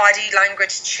 Body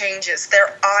language changes.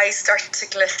 Their eyes start to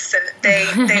glisten. They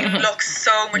look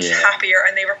so much happier,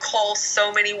 and they recall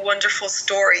so many wonderful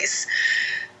stories.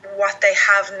 What they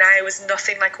have now is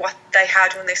nothing like what they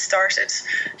had when they started,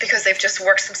 because they've just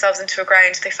worked themselves into a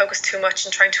ground. They focus too much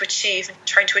on trying to achieve,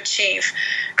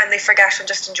 and they forget on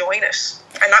just enjoying it.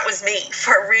 And that was me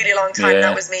for a really long time.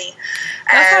 That was me.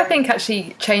 That's why I think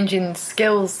actually changing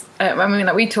skills.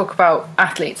 Like we talk about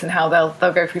athletes and how they'll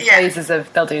go through phases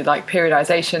of, they'll do like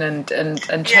periodization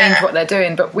and change what they're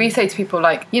doing. But we say to people,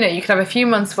 like, you can have a few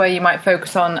months where you might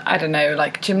focus on, I don't know,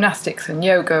 like gymnastics and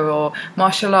yoga or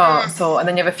martial arts, and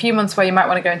then you have a few months where you might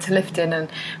want to go into lifting. And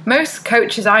most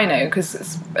coaches I know,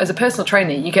 because as a personal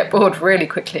trainer, you get bored really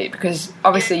quickly, because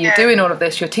obviously you're doing all of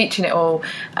this, you're teaching it all,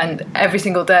 and every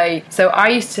single day. So I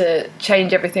used to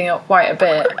change everything up quite a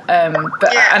bit.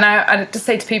 And I just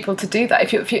say to people to do that.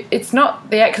 If you it's not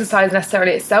the exercise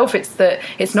necessarily itself, it's that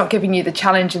it's not giving you the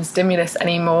challenge and stimulus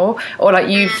anymore, or like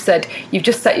you've said, you've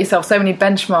just set yourself so many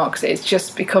benchmarks, it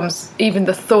just becomes, even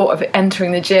the thought of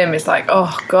entering the gym is like,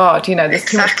 oh god, you know, there's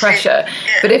too much pressure.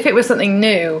 But if it was something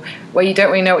new where you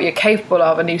don't really know what you're capable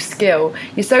of, a new skill,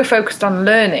 you're so focused on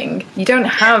learning, you don't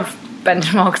have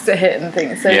benchmarks to hit and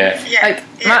things. So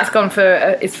Matt's gone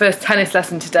for his first tennis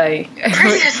lesson today.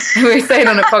 We were saying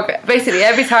on a podcast, basically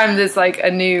every time there's like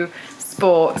a new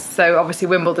sport, so obviously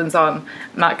Wimbledon's on,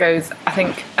 Matt goes, I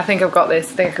think I've got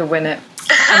this, I think I could win it,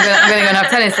 I'm going to go and have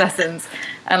tennis lessons.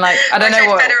 And like, I don't know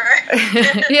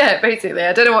what yeah, basically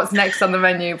I don't know what's next on the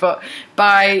menu, but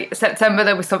by September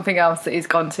there was something else that he's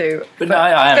gone to. But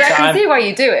I can see why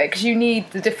you do it, because you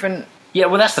need the different. Yeah,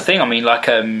 well, that's the thing. I mean, like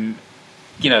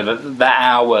you know, that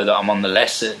hour that I'm on the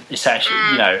lesson, it's actually,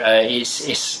 you know,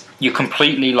 it's you're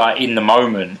completely like in the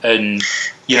moment, and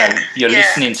you know, you're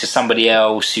listening to somebody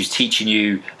else who's teaching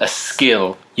you a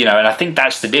skill, you know, and I think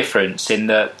that's the difference in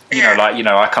that, you know, like, you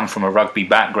know, I come from a rugby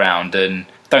background, and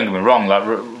don't get me wrong, like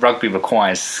rugby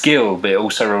requires skill, but it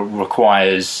also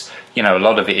requires, you know, a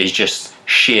lot of it is just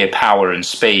sheer power and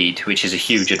speed, which is a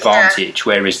huge advantage,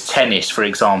 whereas tennis, for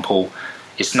example,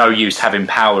 it's no use having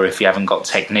power if you haven't got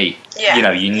technique. You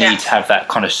know, you need to have that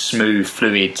kind of smooth,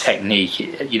 fluid technique,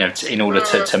 you know, in order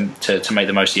to make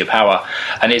the most of your power.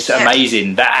 And it's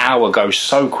amazing. That hour goes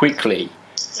so quickly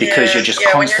because you're just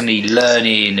constantly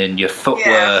learning, and your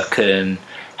footwork and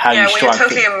how you strike. When you're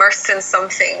totally immersed in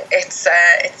something, it's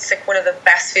like one of the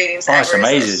best feelings ever. It's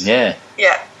amazing,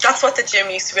 Yeah, that's what the gym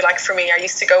used to be like for me. I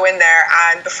used to go in there,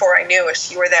 and before I knew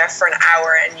it, you were there for an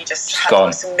hour, and you just had the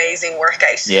most amazing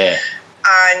workout.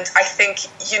 And I think,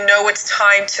 you know, it's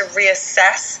time to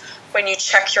reassess when you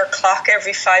check your clock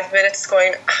every 5 minutes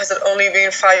going, has it only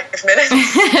been 5 minutes?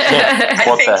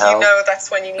 I think you know that's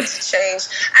when you need to change.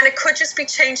 And it could just be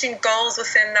changing goals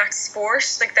within that sport.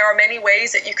 Like, there are many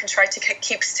ways that you can try to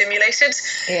keep stimulated.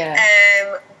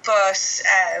 But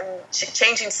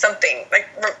changing something, like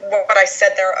what I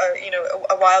said there, you know,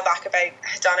 a while back about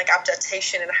hedonic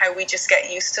adaptation and how we just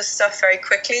get used to stuff very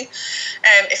quickly.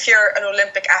 If you're an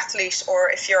Olympic athlete, or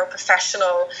if you're a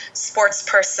professional sports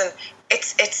person,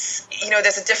 it's you know,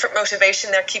 there's a different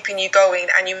motivation there keeping you going,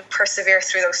 and you persevere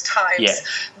through those times.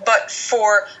 But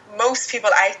for most people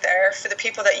out there, for the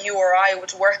people that you or I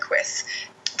would work with,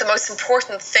 the most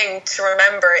important thing to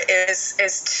remember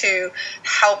is to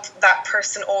help that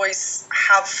person always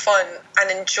have fun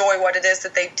and enjoy what it is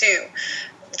that they do.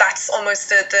 That's almost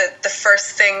the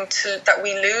first thing that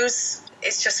we lose.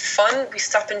 It's just fun. We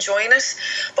stop enjoying it,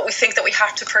 but we think that we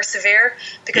have to persevere,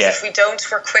 because if we don't,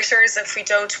 we're quitters. If we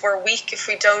don't, we're weak. If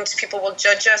we don't, people will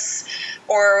judge us,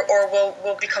 or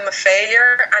we'll become a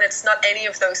failure. And it's not any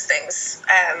of those things.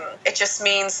 It just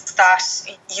means that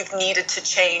you've needed to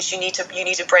change. You need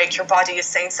to break. Your body is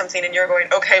saying something, and you're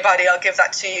going, okay, body, I'll give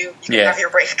that to you. You can have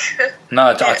your break.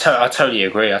 No, I totally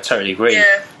agree.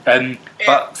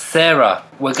 But Sarah,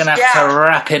 we're gonna have to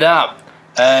wrap it up.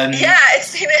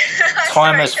 It's been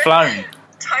time has flown.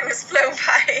 Time has flown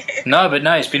by. No,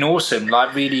 it's been awesome.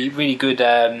 Like, really, really good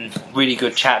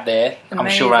chat there. Amazing. I'm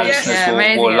sure our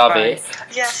listeners will love it.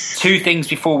 Yes. 2 things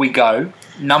before we go.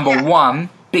 Number 1,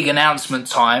 big announcement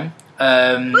time.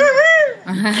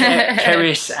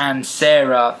 Keris and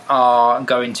Sarah are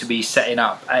going to be setting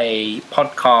up a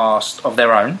podcast of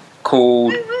their own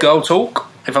called Girl Talk,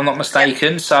 if I'm not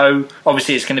mistaken. So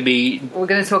obviously it's going to be... We're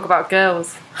going to talk about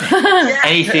girls.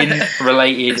 Anything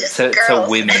related to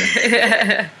women.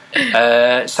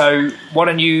 So why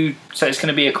don't you... So it's going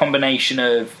to be a combination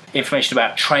of information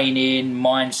about training,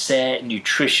 mindset,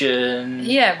 nutrition.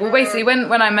 Yeah, well, basically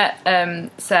when I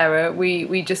met Sarah,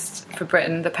 we just, for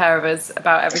Britain, the pair of us,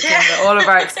 about everything, all of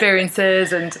our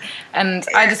experiences, and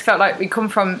I just felt like we come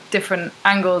from different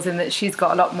angles, in that she's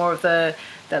got a lot more of the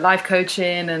life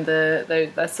coaching and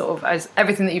the sort of, as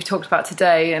everything that you've talked about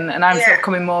today, and I'm sort of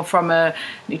coming more from a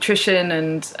nutrition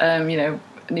and you know,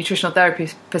 nutritional therapy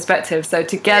perspective. So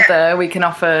together we can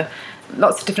offer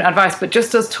lots of different advice, but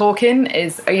just us talking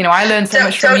is, you know, I learned so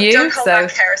much from you. Don't hold back,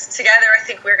 Keris. Together, I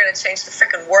think we're going to change the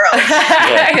freaking world.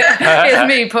 It's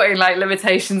me putting like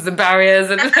limitations and barriers,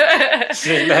 and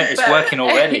it's working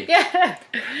already.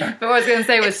 But what I was going to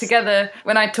say was, together,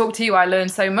 when I talked to you, I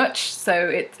learned so much. So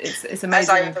it's amazing. As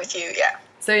I'm with you,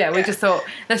 So yeah, we just thought,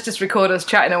 let's just record us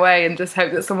chatting away and just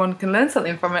hope that someone can learn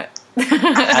something from it.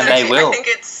 And they will. I think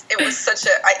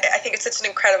I think it's such an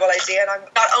incredible idea, and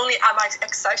not only am I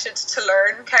excited to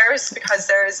learn, Keris, because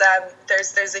there's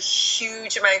a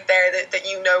huge amount there that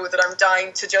you know that I'm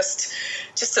dying to just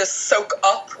to soak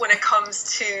up when it comes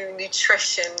to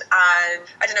nutrition and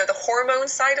I don't know, the hormone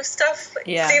side of stuff.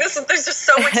 Yeah. See, there's just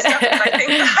so much stuff that I think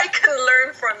that I can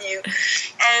learn from you.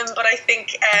 But I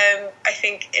think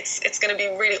it's going to be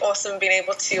really awesome being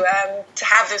able to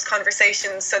have those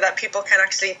conversations so that people can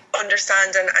actually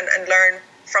understand and learn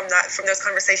from those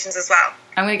conversations as well.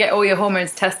 I'm going to get all your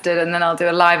hormones tested and then I'll do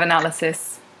a live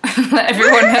analysis. Let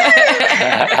everyone know.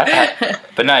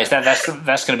 But no, that's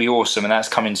going to be awesome, and that's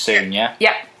coming soon, yeah?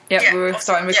 Yeah, we're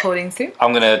starting recording soon.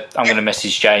 I'm gonna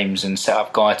message James and set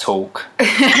up Guy Talk.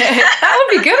 That would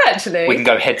be good, actually. We can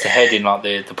go head to head in like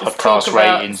the podcast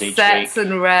ratings each sets week.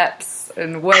 And reps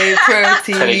and whey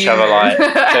protein. Tell each other like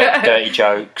dirty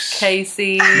jokes.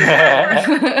 Casey. To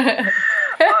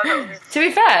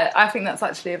be fair, I think that's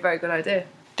actually a very good idea.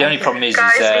 The only problem is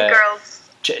Guys and girls.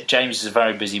 James is a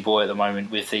very busy boy at the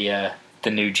moment with the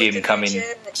new gym coming.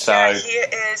 So yeah, he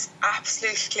is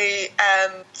absolutely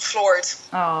floored.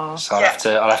 Oh, so I'll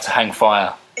have to hang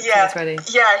fire. Yeah, he's ready.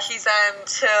 Yeah, he's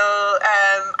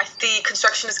the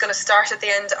construction is going to start at the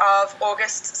end of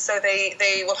August, so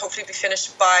they will hopefully be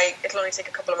finished by. It'll only take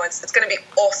a couple of months. It's going to be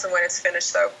awesome when it's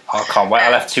finished, though. I can't wait.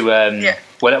 I'll have to.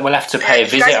 We'll have to pay a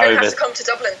visit you guys over. Have to come to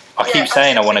Dublin. I keep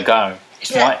saying I want to go.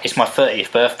 It's my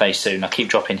 30th birthday soon. I keep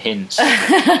dropping hints.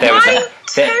 There was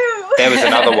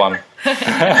another one.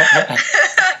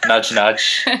 Nudge,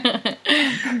 nudge. Come to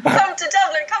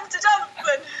Dublin.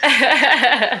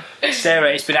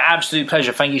 Sarah, it's been an absolute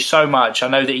pleasure. Thank you so much. I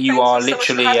know that you are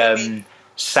literally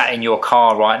sat in your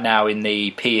car right now in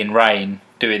the peeing rain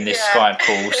doing this Skype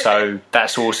call, so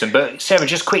that's awesome. But Sarah,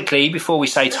 just quickly before we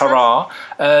say ta-ra,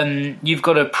 you've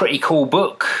got a pretty cool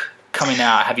book coming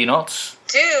out, have you not?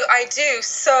 I do.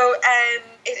 So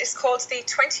it is called the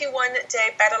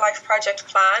 21-Day Better Life Project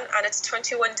Plan, and it's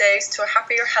 21 days to a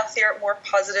happier, healthier, more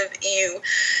positive you.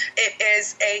 It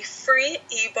is a free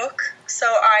ebook, so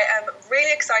I am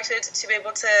really excited to be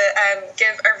able to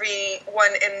give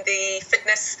everyone in the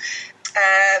fitness,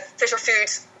 fitter food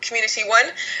community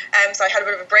one. So I had a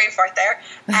bit of a brain fart there.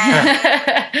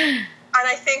 And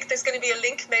I think there's going to be a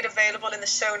link made available in the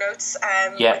show notes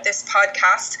with this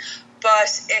podcast.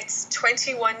 But it's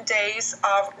 21 days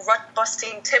of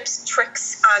rut-busting tips,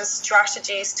 tricks, and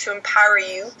strategies to empower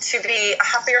you to be a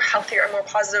happier, healthier, and more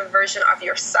positive version of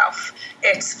yourself.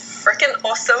 It's freaking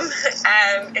awesome.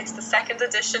 It's the second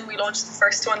edition. We launched the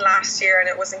first one last year, and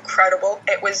it was incredible.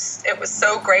 It was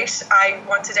so great. I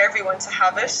wanted everyone to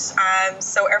have it,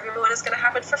 so everyone is going to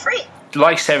have it for free.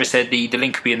 Like Sarah said, the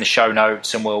link will be in the show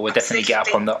notes, and we'll definitely get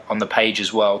up on the page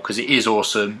as well, because it is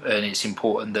awesome, and it's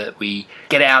important that we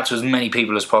get it out to as many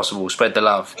people as possible. Spread the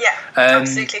love. Yeah,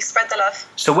 absolutely. Spread the love.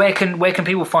 So where can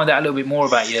people find out a little bit more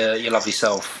about your lovely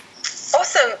self?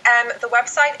 Awesome. The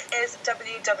website is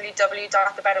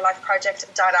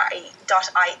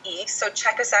www.thebetterlifeproject.ie. So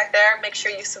check us out there. Make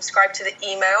sure you subscribe to the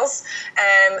emails.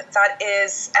 That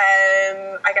is,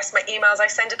 I guess, my emails I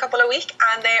send a couple a week,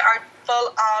 and they are full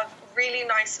of really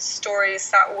nice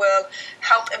stories that will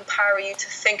help empower you to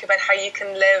think about how you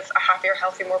can live a happier,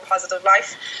 healthier, more positive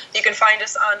life. You can find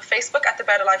us on Facebook at the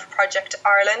Better Life Project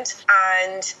Ireland,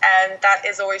 and that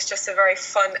is always just a very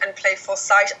fun and playful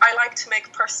site. I like to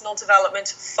make personal development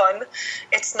fun.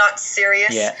 It's not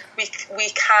serious. Yeah. We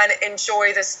can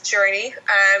enjoy this journey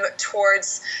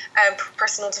towards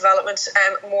personal development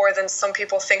more than some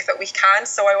people think that we can.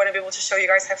 So I want to be able to show you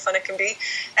guys how fun it can be.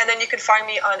 And then you can find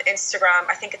me on Instagram.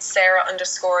 I think it's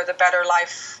Sarah_the Better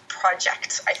Life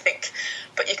Project, I think,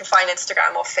 but you can find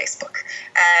Instagram or Facebook,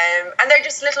 and they're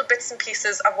just little bits and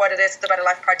pieces of what it is the Better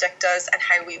Life Project does and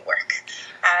how we work,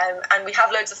 and we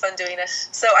have loads of fun doing it,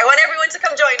 so I want everyone to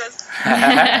come join us.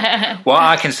 Well,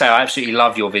 I can say I absolutely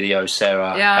love your videos,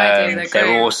 Sarah. Yeah, I do.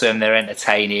 They're awesome, they're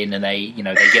entertaining, and they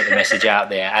get the message out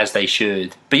there as they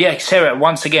should. But yeah, Sarah,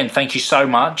 once again, thank you so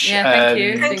much. Yeah, thank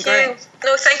you. Thank you.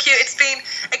 No, thank you. It's been,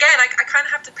 again, I kind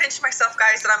of have to pinch myself,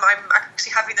 guys, that I'm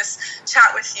actually having this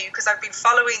chat with you, because I've been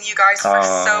following you guys for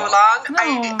so long.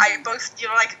 No. I both,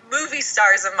 like movie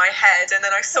stars in my head, and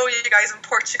then I saw you guys in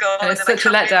Portugal. And then such a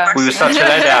letdown. We were such a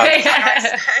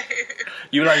letdown.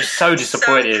 You were like so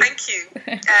disappointed. So thank you.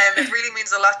 It really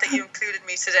means a lot that you included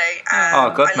me today.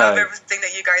 God, I love everything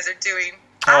that you guys are doing.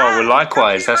 Well,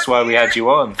 likewise. That's why we had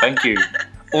you on. Thank you.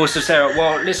 Awesome, Sarah.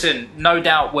 Well, listen, no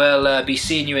doubt we'll be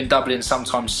seeing you in Dublin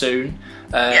sometime soon.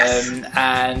 Yes.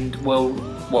 And we'll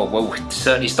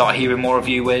certainly start hearing more of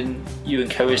you when you and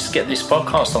Keris get this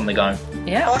podcast on the go.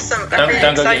 Yeah. Awesome.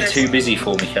 Don't go getting too busy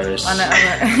for me, Keris. I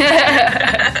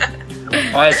know.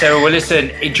 All right, Sarah. Well, listen.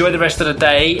 Enjoy the rest of the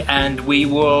day, and we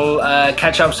will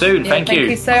catch up soon. Thank you. Thank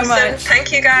you so much.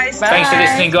 Thank you, guys. Bye. Thanks for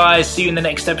listening, guys. See you in the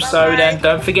next episode, Bye. and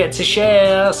don't forget to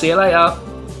share. See you later.